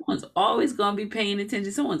 Yeah. Someone's always going to be paying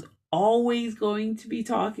attention. Someone's always going to be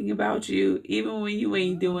talking about you, even when you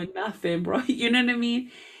ain't doing nothing, bro. You know what I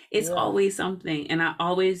mean? It's always something. And I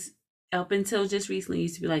always, up until just recently,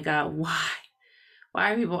 used to be like, God, why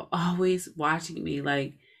are people always watching me?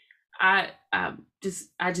 Like, I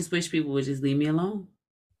just wish people would just leave me alone.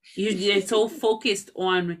 You're so focused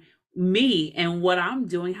on me and what I'm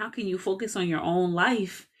doing. How can you focus on your own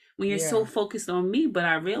life when you're so focused on me? But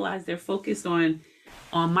I realize they're focused on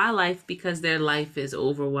my life because their life is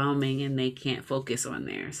overwhelming and they can't focus on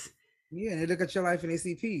theirs. Yeah, they look at your life and they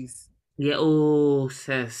see peace. Yeah, oh,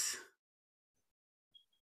 sis.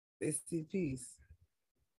 They see peace.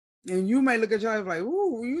 And you may look at your life like,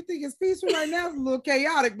 ooh, you think it's peaceful right now? It's a little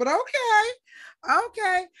chaotic, but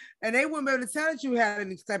okay. And they wouldn't be able to tell that you had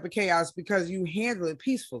any type of chaos because you handle it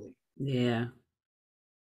peacefully. Yeah.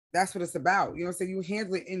 That's what it's about. You know what I'm saying? You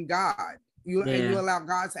handle it in God. You allow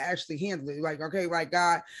God to actually handle it. Like, okay, like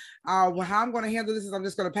God, well, how I'm going to handle this is I'm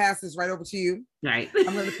just going to pass this right over to you. Right.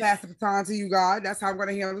 I'm going to pass the baton to you, God. That's how I'm going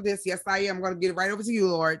to handle this. Yes, I am. I'm going to get it right over to you,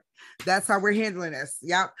 Lord. That's how we're handling this.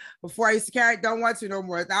 Yep. Before I used to carry it, don't want to no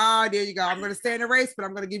more. There you go. I'm going to stay in the race, but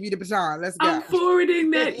I'm going to give you the baton. Let's go. I'm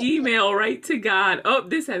forwarding that email right to God. Oh,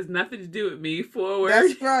 this has nothing to do with me. Forward.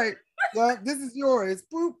 That's right. Well, this is yours.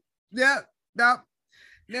 Boop. Yep. Nope.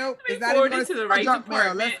 Nope. It's not even going to the right junk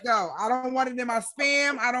mail. Let's go. I don't want it in my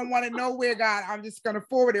spam. I don't want it nowhere, God. I'm just going to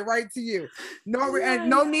forward it right to you. No, and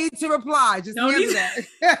no need to reply. Just handle that.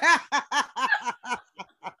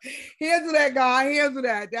 Handle that, God. Handle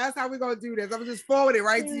that. That's how we're going to do this. I'm just forward it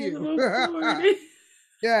right to you.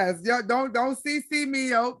 Yes. Yo, don't CC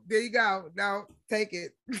me. Yo, there you go. No, take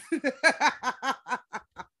it.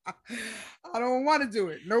 I don't want to do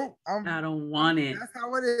it. Nope. I don't want it. That's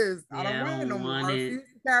how it is. I don't want it no more. I refuse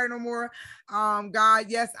to carry no more. God,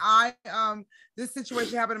 yes, this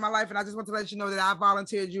situation happened in my life, and I just want to let you know that I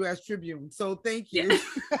volunteered you as tribune. So thank you.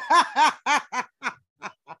 Yeah.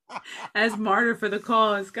 As martyr for the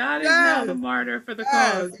cause. God is now the martyr for the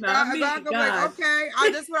cause. Not me, God. Like, okay,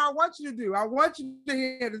 that's what I want you to do. I want you to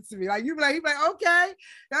hand it to me. Like, he'd be like, okay,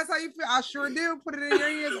 that's how you feel. I sure do. Put it in your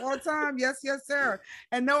ears all the time. Yes, sir.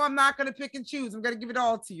 And no, I'm not going to pick and choose. I'm going to give it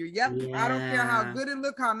all to you. Yep. Yeah. I don't care how good it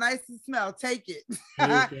look, how nice it smell. Take it.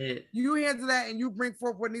 Take it. You handle that, and you bring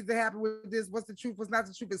forth what needs to happen with this. What's the truth? What's not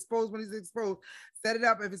the truth? Expose when it's exposed. Set it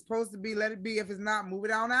up. If it's supposed to be, let it be. If it's not, move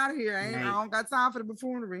it on out of here. I don't got time for the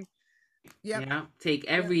buffoonery. Yep. Yeah, take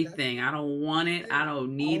everything. I don't want it. I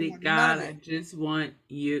don't need it, God. I just want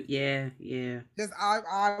you. Yeah. Just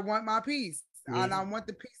I want my peace. Yeah. And I want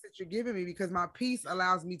the peace that you're giving me, because my peace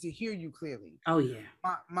allows me to hear you clearly. Oh yeah.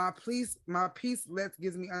 My peace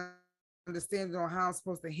gives me understanding on how I'm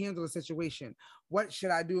supposed to handle a situation. What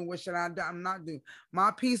should I do and what should I do? I'm not doing.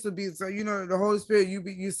 My peace will be, so the Holy Spirit,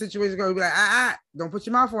 you situation go be like, don't put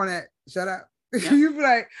your mouth on that. Shut up. Yep. You be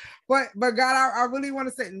like, but God, I really want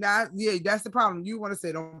to say, that's the problem. You want to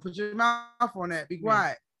say, don't put your mouth on that. Be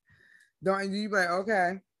quiet. Don't. And you be like,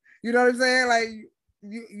 okay. You know what I'm saying? Like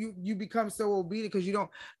you become so obedient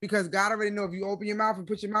because God already know if you open your mouth and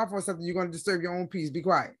put your mouth on something, you're going to disturb your own peace. Be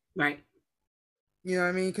quiet. Right. You know what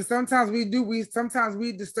I mean? Because sometimes we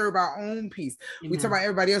disturb our own peace. We talk about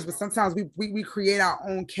everybody else, but sometimes we create our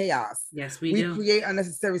own chaos. Yes, we do. We create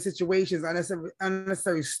unnecessary situations,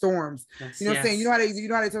 unnecessary storms. Yes, you know what I'm saying? You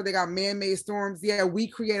know how they talk they got man-made storms? Yeah, we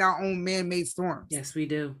create our own man-made storms. Yes, we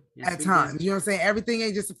do. At times. You know what I'm saying? Everything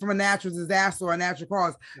ain't just from a natural disaster or a natural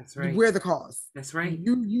cause. That's right. We're the cause. That's right.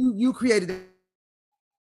 You created it.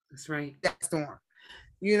 That's right. That storm.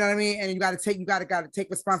 You know what I mean? And you got to take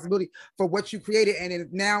responsibility for what you created. And then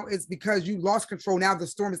now it's because you lost control. Now the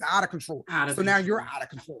storm is out of control. Now you're out of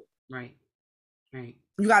control. Right.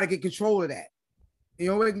 You got to get control of that. You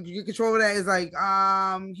know what you get control of that is like,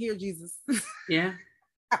 here, Jesus. Yeah.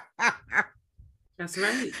 That's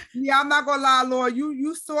right. Yeah, I'm not gonna lie, Lord.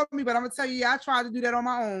 You saw me, but I'm gonna tell you, I tried to do that on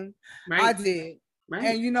my own. Right. I did. Right.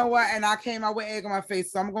 And you know what? And I came out with egg on my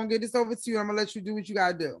face. So I'm gonna get this over to you. I'm gonna let you do what you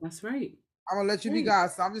gotta do. That's right. I'm gonna let you be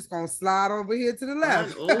God, so I'm just gonna slide over here to the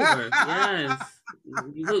left. Over.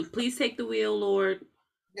 Yes. Please take the wheel, Lord.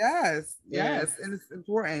 Yes. And it's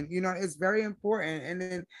important. It's very important.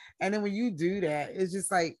 And then when you do that, it's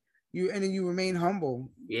just like you remain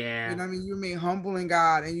humble. Yeah. You know what I mean? You remain humble in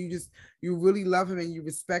God, and you really love him and you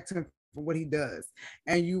respect him for what he does.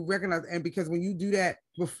 And you recognize, and because when you do that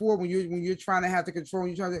before, when you're trying to have the control,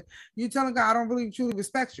 you're telling God, I don't really truly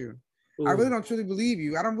respect you. Ooh. I really don't truly believe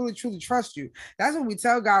you. I don't really truly trust you. That's what we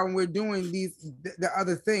tell God when we're doing the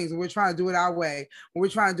other things, when we're trying to do it our way, when we're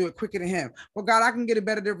trying to do it quicker than him. Well, God, I can get a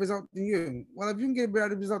better result than you. Well, if you can get a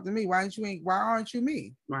better result than me, why aren't you me?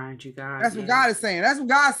 Why aren't you God? That's what God is saying. That's what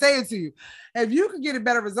God's saying to you. If you can get a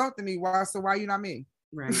better result than me, why you not me?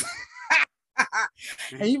 Right.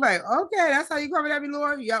 And you're like, okay, that's how you coming at me,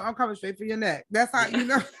 Lord? Yeah, I'm coming straight for your neck. That's how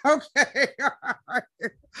okay.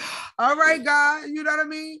 All right, God, you know what I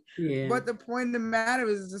mean? Yeah. But the point of the matter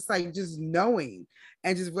is just knowing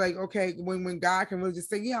and just like, okay, when God can really just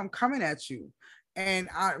say, yeah, I'm coming at you. And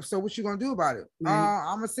so what you gonna do about it? Right.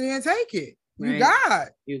 I'm gonna say and take it. You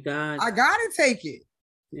got. I gotta take it.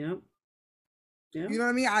 Yep. Yeah. You know what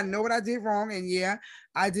I mean? I know what I did wrong, and yeah,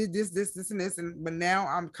 I did this, and this, but now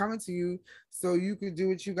I'm coming to you so you can do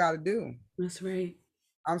what you got to do. That's right.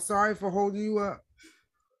 I'm sorry for holding you up.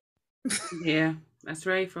 Yeah, that's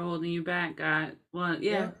right, for holding you back, God. Well,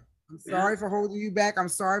 yeah. I'm sorry for holding you back. I'm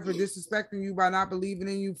sorry for disrespecting you by not believing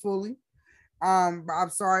in you fully. I'm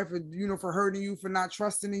sorry for for hurting you, for not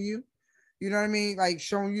trusting in you. You know what I mean? Like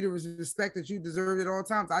showing you the respect that you deserved at all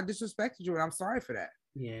times. I disrespected you, and I'm sorry for that.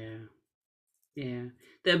 Yeah. Yeah.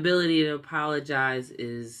 The ability to apologize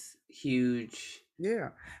is huge. Yeah.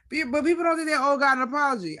 But people don't think they owe God an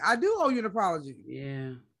apology. I do owe you an apology.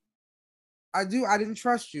 Yeah. I do. I didn't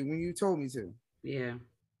trust you when you told me to. Yeah.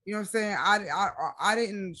 You know what I'm saying? I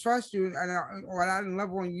didn't trust you, or I didn't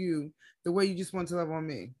love on you the way you just want to love on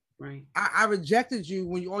me. Right. I rejected you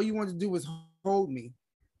when all you wanted to do was hold me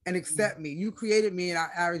and accept me. You created me, and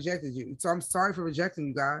I rejected you. So I'm sorry for rejecting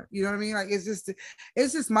you, God. You know what I mean? Like it's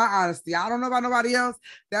just my honesty. I don't know about nobody else.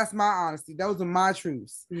 That's my honesty. Those are my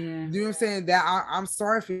truths. Yeah. You know what I'm saying? That I'm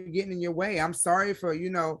sorry for getting in your way. I'm sorry for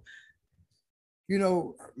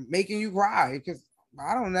making you cry because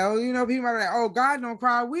I don't know. People are like, "Oh, God don't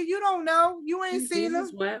cry." You don't know. You ain't seen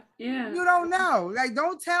Jesus him. wept. Yeah. You don't know. Like,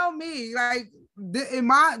 don't tell me. Like,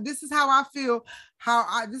 this is how I feel.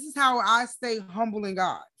 This is how I stay humble in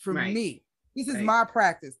God. For Right. me, this is Right. my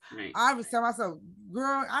practice. Right. I would tell myself,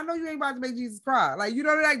 "Girl, I know you ain't about to make Jesus cry." Like,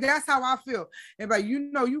 like that's how I feel. And like,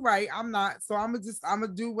 you're right. I'm not. So I'm gonna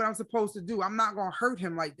do what I'm supposed to do. I'm not gonna hurt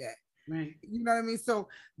him like that. Right. You know what I mean? So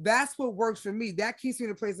that's what works for me. That keeps me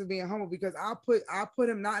in a place of being humble because I put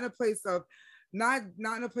him not in a place of not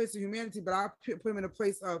in a place of humanity, but I put him in a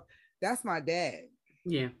place of that's my dad.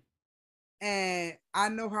 Yeah. And I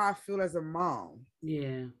know how I feel as a mom.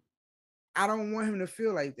 Yeah. I don't want him to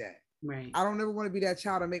feel like that. Right. I don't ever want to be that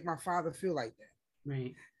child to make my father feel like that.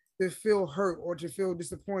 Right. To feel hurt or to feel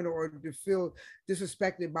disappointed or to feel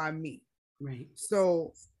disrespected by me. Right.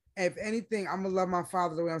 So if anything, I'm gonna love my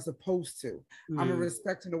father the way I'm supposed to. I'm gonna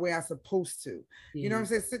respect him the way I'm supposed to. Yeah. You know what I'm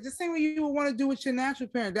saying? So the same way you would want to do with your natural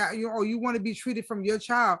parent, that you want to be treated from your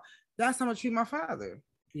child. That's how I treat my father.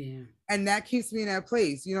 Yeah. And that keeps me in that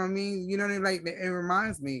place. You know what I mean? You know what I mean? Like it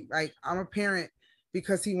reminds me, like I'm a parent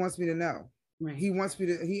because he wants me to know. Right. He wants me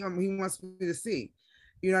to he wants me to see.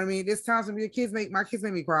 You know what I mean? There's times when my kids make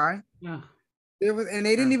me cry. Yeah. There was, and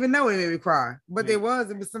they didn't even know it made me cry, but Right. it was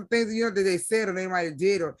some things that they said or they might have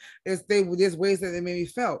did, or there's ways that they made me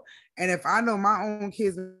felt. And if I know my own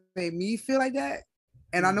kids made me feel like that,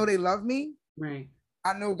 and I know they love me, right,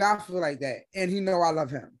 I know God feel like that, and He know I love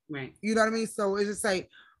Him. Right. You know what I mean? So it's just like,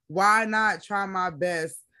 why not try my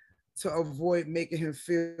best to avoid making him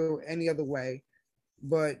feel any other way,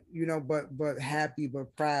 but but happy,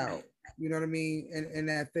 but proud. You know what I mean? And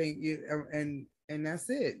that thing, and that's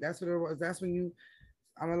it. That's what it was. That's when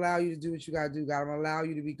I'm gonna allow you to do what you gotta do, God. I'm gonna allow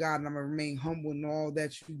you to be God, and I'm gonna remain humble in all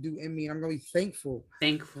that you do in me. And I'm gonna be thankful.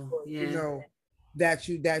 For, yeah. That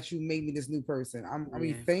you made me this new person. I'm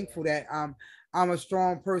be thankful that I'm a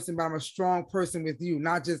strong person, but I'm a strong person with you.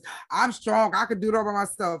 Not just I'm strong. I could do it all by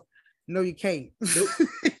myself. No, you can't. Nope.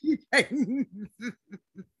 You can't.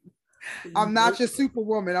 I'm not your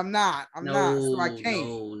superwoman. I'm not. I'm not. So I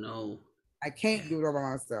can't. No. I can't do it all by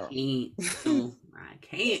myself. No, I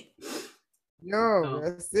can't. Yo,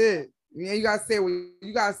 that's it. Yeah, you gotta say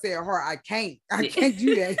you gotta say it hard. I can't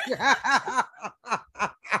do that.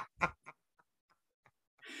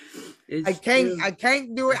 I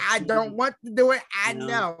can't do it. I don't want to do it. I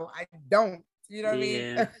know I don't. You know what I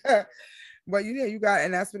mean? But you got,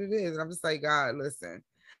 and that's what it is. And I'm just like, God, listen.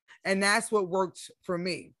 And that's what worked for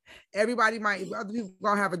me. Other people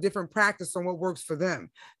gonna have a different practice on what works for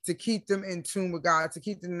them to keep them in tune with God, to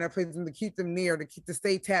keep them in that place, to keep them near, to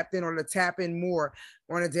stay tapped in or to tap in more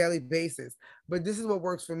on a daily basis. But this is what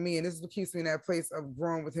works for me. And this is what keeps me in that place of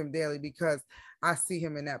growing with him daily, because I see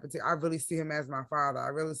him in that particular, I really see him as my father. I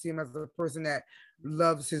really see him as a person that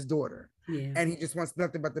loves his daughter. And he just wants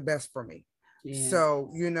nothing but the best for me.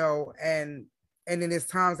 So, and then there's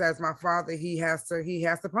times as my father, he has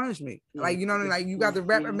to punish me. Like, you know what I mean? Like, you got to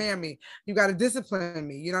reprimand me. You got to discipline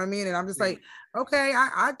me. You know what I mean? And I'm just like, okay,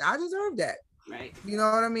 I deserve that. Right. You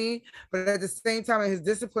know what I mean? But at the same time, in his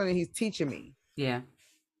disciplining, he's teaching me. Yeah.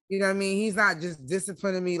 You know what I mean? He's not just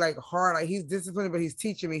disciplining me like hard, like he's disciplining, but he's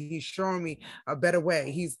teaching me. He's showing me a better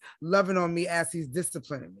way. He's loving on me as he's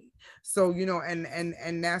disciplining me. So,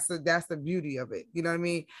 and that's the beauty of it. You know what I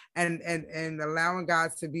mean? And allowing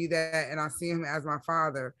God to be that, and I see him as my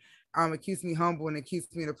father. It keeps me humble, and it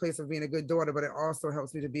keeps me in a place of being a good daughter, but it also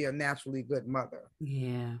helps me to be a naturally good mother.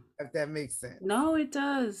 Yeah. If that makes sense. No, it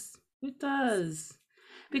does. It does.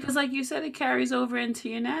 Because like you said, it carries over into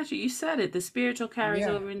your natural. You said it. The spiritual carries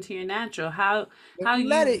over into your natural. How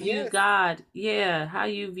you view God. Yeah. How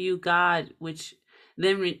you view God, which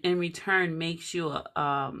then in return makes you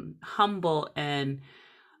humble and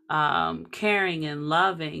caring and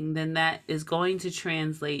loving, then that is going to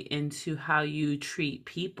translate into how you treat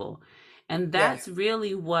people. And that's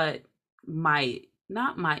really what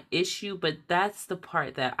not my issue, but that's the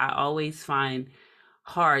part that I always find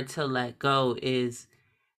hard to let go, is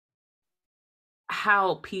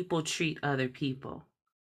how people treat other people.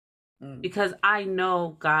 because I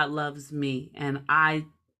know God loves me and I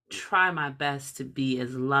try my best to be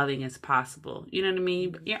as loving as possible. You know what I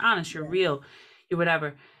mean? You're honest, you're Yeah. real, you're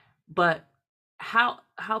whatever. But how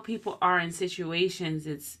people are in situations,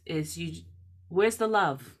 it's you. Where's the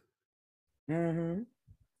love? Mm-hmm.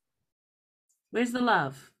 Where's the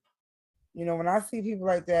love? You know, when I see people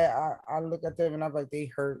like that, I look at them and I'm like, they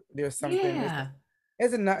hurt. There's something. Yeah,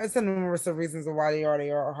 It's a numerous of reasons of why they are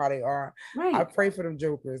or how they are. I right, pray for them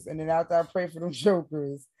jokers, and then after I pray for them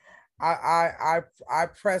jokers, I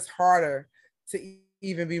press harder to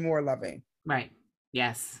even be more loving. right.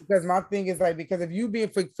 Yes, Because my thing is like, because if you being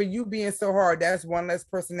for you being so hard, that's one less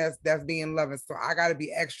person that's being loving. So I got to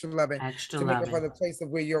be extra loving extra to make up for loving. the place of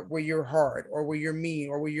where you're hard or where you're mean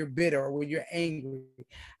or where you're bitter or where you're angry.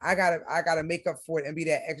 I gotta make up for it and be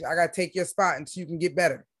that extra. I gotta take your spot until you can get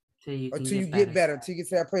better, So you or can till you get get better. better, till you get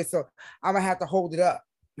to that place. So I'm gonna have to hold it up.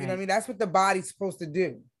 You know what I Right, mean? That's what the body's supposed to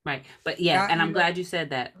do. right. But yeah, Not, and I'm glad you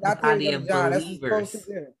said that. The not the body other of John. That's what it's supposed to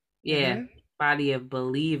believers. do. Yeah, Mm-hmm. body of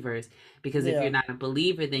believers. Because if you're Yeah. not a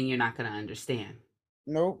believer, then you're not going to understand.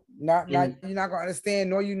 Nope, not And you're not gonna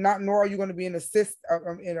understand, nor are you gonna be in assist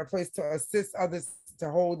in a place to assist others,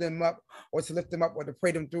 to hold them up or to lift them up or to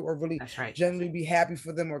pray them through or really that's right. generally be happy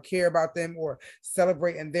for them or care about them or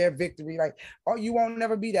celebrate in their victory. Like, oh, you won't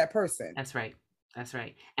never be that person. That's right. That's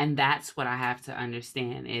right. And that's what I have to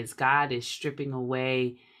understand is God is stripping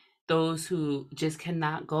away those who just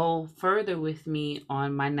cannot go further with me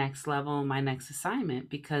on my next level, my next assignment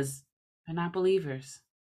because they're not believers.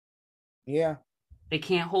 Yeah, They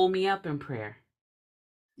can't hold me up in prayer.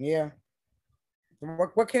 yeah.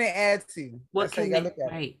 What can it add to you? What That's how you can gotta they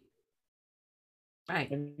look at it. right. Right.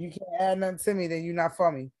 If you can't add nothing to me, then you're not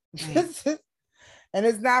for me. Right. And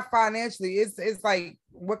it's not financially. It's like,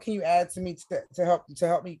 what can you add to me to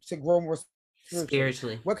help me to grow more spiritually?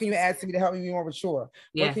 Spiritually. What can you add to me to help me be more mature? What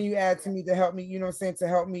Yeah. can you add to me to help me, to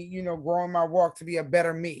help me, grow in my walk to be a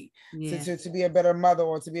better me, Yeah. to be a better mother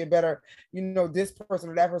or to be a better, this person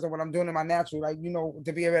or that person, what I'm doing in my natural, like,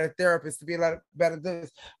 to be a better therapist, to be a better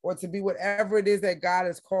this, or to be whatever it is that God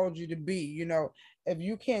has called you to be. If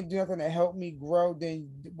you can't do nothing to help me grow, then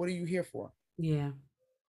what are you here for? Yeah.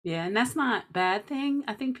 Yeah, and that's not a bad thing.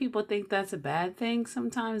 I think people think that's a bad thing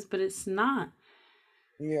sometimes, but it's not.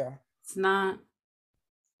 Yeah, It's not.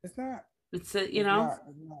 it's not. It's a, It's not.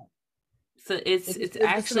 It's not. so it's It's just, it's it's just an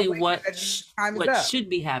actually awakening that time is what up. should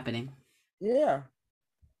be happening. Yeah.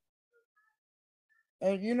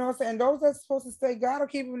 And you know what I'm saying? Those that's supposed to stay, God will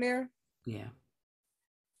keep them there. Yeah.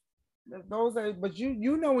 Those are, but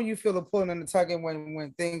you know when you feel the pulling and the tugging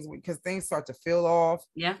because things start to feel off,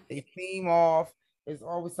 Yeah. they seem off. There's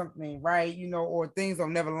always something right, or things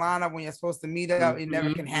don't never line up when you're supposed to meet up. It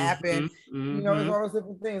never can happen. It's all those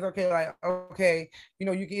different things. Okay, like okay, you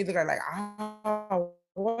can either go like, oh,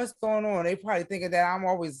 what's going on? They probably thinking that I'm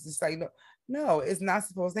always just like, no, it's not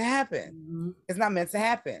supposed to happen. Mm-hmm. It's not meant to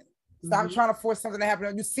happen. Stop trying to force something to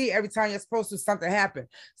happen. You see every time you're supposed to something happen.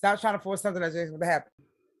 Stop trying to force something that's just going to happen.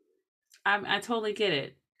 I totally get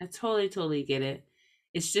it. I totally get it.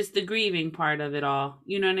 It's just the grieving part of it all.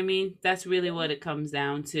 You know what I mean? That's really what it comes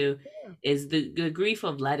down to, is the grief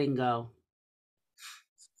of letting go.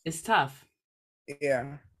 It's tough.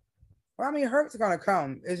 Yeah. Well, I mean, hurt's gonna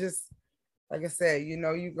come. It's just like I said, you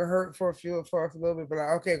can hurt for a little bit, but like,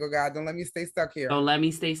 okay, go God, don't let me stay stuck here. Don't let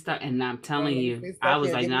me stay stuck. And I'm telling you, I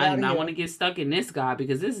was like, no, I do not want to get stuck in this, God,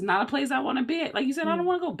 because this is not a place I want to be at. Like you said, I don't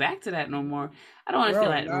want to go back to that no more. I don't want to feel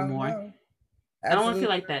that no more. No. I don't want to feel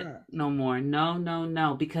like that no more.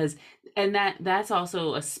 No. Because, and that's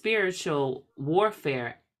also a spiritual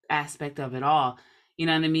warfare aspect of it all. You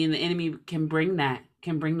know what I mean? The enemy can bring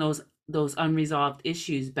those unresolved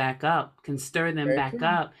issues back up, can stir them back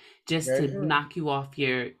up just to knock you off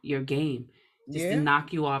your game, just to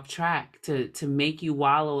knock you off track, to make you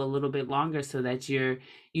wallow a little bit longer so that you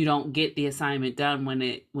don't get the assignment done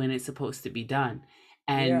when it's supposed to be done.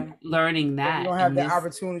 And learning that you don't have the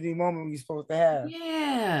opportunity moment you're supposed to have.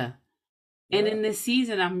 Yeah. And in this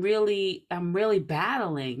season, I'm really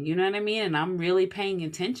battling, you know what I mean? And I'm really paying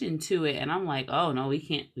attention to it. And I'm like, oh no,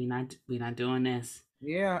 we're not doing this.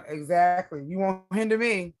 Yeah, exactly. You won't hinder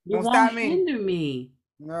me. You Don't won't stop me. hinder me.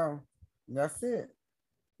 No, that's it.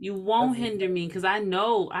 You won't hinder me because I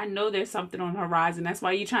know there's something on the horizon. That's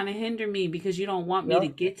why you're trying to hinder me, because you don't want me to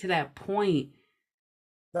get to that point.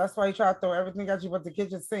 That's why you try to throw everything at you but the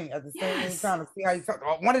kitchen sink at the same time to see how you talk.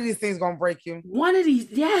 Oh, one of these things gonna break you. One of these,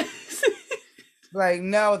 yes. Like,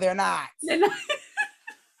 no, they're not.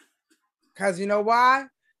 Because you know why?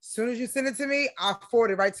 As soon as you send it to me, I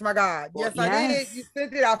forward it right to my God. Yes, I did. You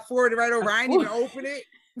sent it, I forwarded it right over. I didn't even open it.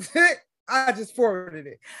 I just forwarded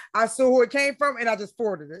it. I saw who it came from and I just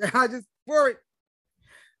forwarded it. I just forwarded,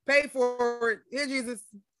 pay for it. Here, Jesus.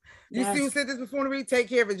 You see who said this before me? Take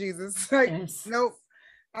care of it, Jesus. Like, nope.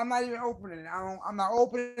 I'm not even opening it. I'm not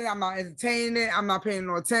opening it. I'm not entertaining it. I'm not paying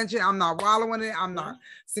no attention. I'm not wallowing it. I'm not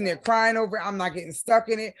sitting there crying over it. I'm not getting stuck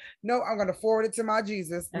in it. No, I'm going to forward it to my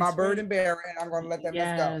Jesus, my burden bearer, and I'm going to let that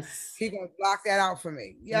mess go. He's going to block that out for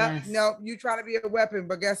me. Yeah, no, you try to be a weapon,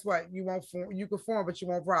 but guess what? You won't form. You can form, but you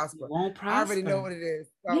won't prosper. I already know what it is.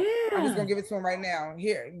 So I'm just going to give it to him right now.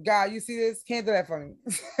 Here, God, you see this? Can't do that for me.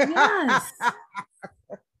 Yes.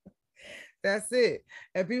 That's it.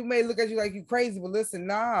 And people may look at you like you crazy, but listen,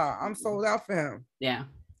 nah, I'm sold out for him. Yeah.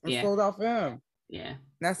 I'm sold out for him. Yeah.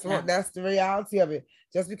 That's the reality of it.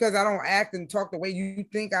 Just because I don't act and talk the way you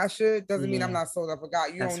think I should doesn't mean I'm not sold out for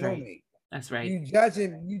God. You don't know me. That's right. You judge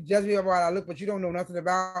me about how I look, but you don't know nothing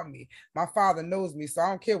about me. My Father knows me, so I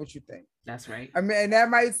don't care what you think. That's right. I mean, and that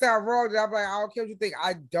might sound wrong. I'm like, I don't care what you think.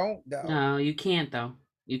 I don't though. No, you can't though.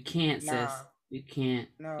 You can't, sis. You can't.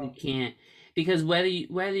 No. You can't. Because whether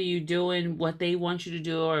you're doing what they want you to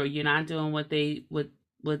do or you're not doing what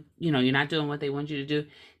you're not doing what they want you to do,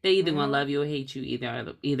 they either gonna love you or hate you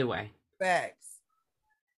either way. Facts.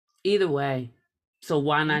 Either way. So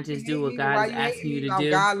why not just do what God is asking you to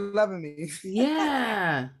do? God loving me.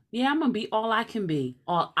 Yeah. Yeah, I'm gonna be all I can be.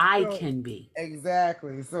 All I can be.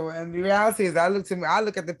 Exactly. So and the reality is I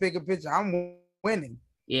look at the bigger picture. I'm winning.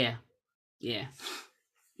 Yeah. Yeah.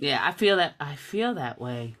 Yeah, I feel that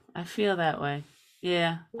way. I feel that way.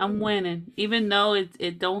 Yeah, I'm winning. Even though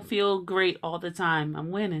it don't feel great all the time,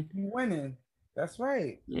 I'm winning. You're winning. That's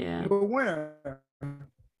right. Yeah. You're a winner.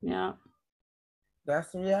 Yeah.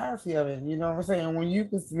 That's the reality of it. You know what I'm saying? When you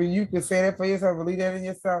can say that for yourself, believe that in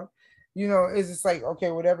yourself, you know, it's just like,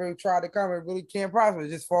 okay, whatever tried to come, it really can't prosper. It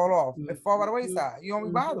just fall off. It fall by the wayside. You don't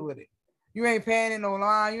be bothered with it. You ain't paying it no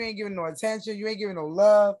line. You ain't giving no attention. You ain't giving no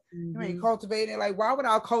love. You ain't cultivating it. Like, why would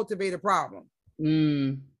I cultivate a problem?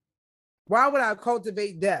 Why would I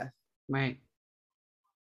cultivate death? Right.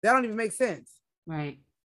 That don't even make sense. Right.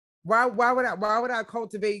 Why would I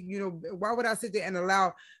cultivate, you know, why would I sit there and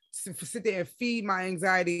sit there and feed my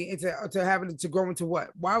anxiety into having to grow into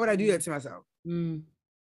what? Why would I do that to myself?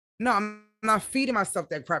 No, I'm not feeding myself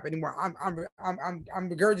that crap anymore. I'm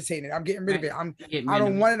regurgitating it. I'm getting rid of it. I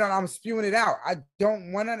don't want it. I'm spewing it out. I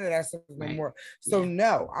don't want none of that stuff no more. So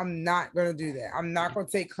no, I'm not gonna do that. I'm not gonna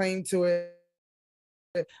take claim to it.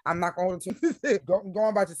 I'm not going to go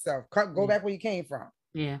about yourself. Go back where you came from.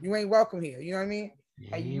 Yeah, you ain't welcome here. You know what I mean?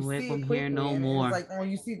 Like you ain't welcome here no more. It's like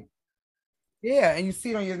when you see. Yeah, and you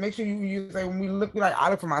see it on your. Make sure you like when we look like I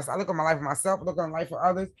look for myself. I look at my life for myself. I look at my life for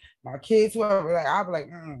others, my kids, whoever. Like I'll be like,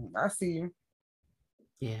 I see you.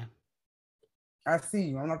 Yeah, I see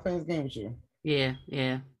you. I'm not playing this game with you.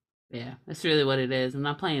 Yeah. That's really what it is. I'm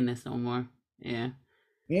not playing this no more. Yeah.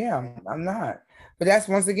 Yeah, I'm not. But that's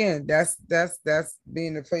once again, that's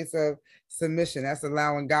being the place of submission. That's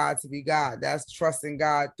allowing God to be God. That's trusting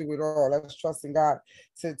God through it all. That's trusting God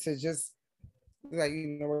to just like,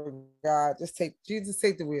 you know, God, take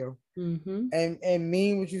the wheel. And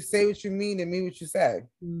mean what you say, what you mean, and mean what you say.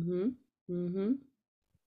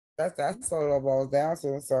 That's all it boils down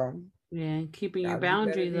to. So yeah, keeping your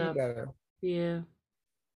boundaries up. Yeah.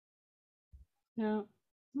 Yeah.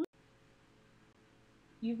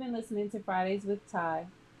 You've been listening to Fridays with Ty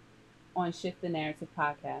on Shift the Narrative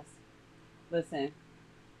podcast. Listen,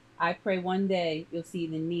 I pray one day you'll see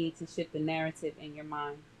the need to shift the narrative in your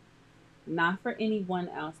mind. Not for anyone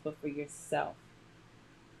else, but for yourself.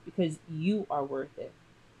 Because you are worth it.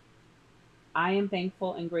 I am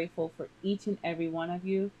thankful and grateful for each and every one of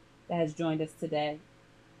you that has joined us today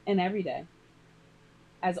and every day.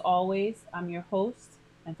 As always, I'm your host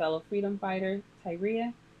and fellow freedom fighter,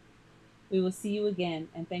 Tyria. We will see you again,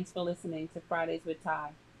 and thanks for listening to Fridays with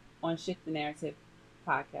Ty on Shift the Narrative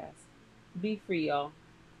podcast. Be free, y'all.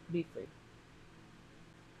 Be free.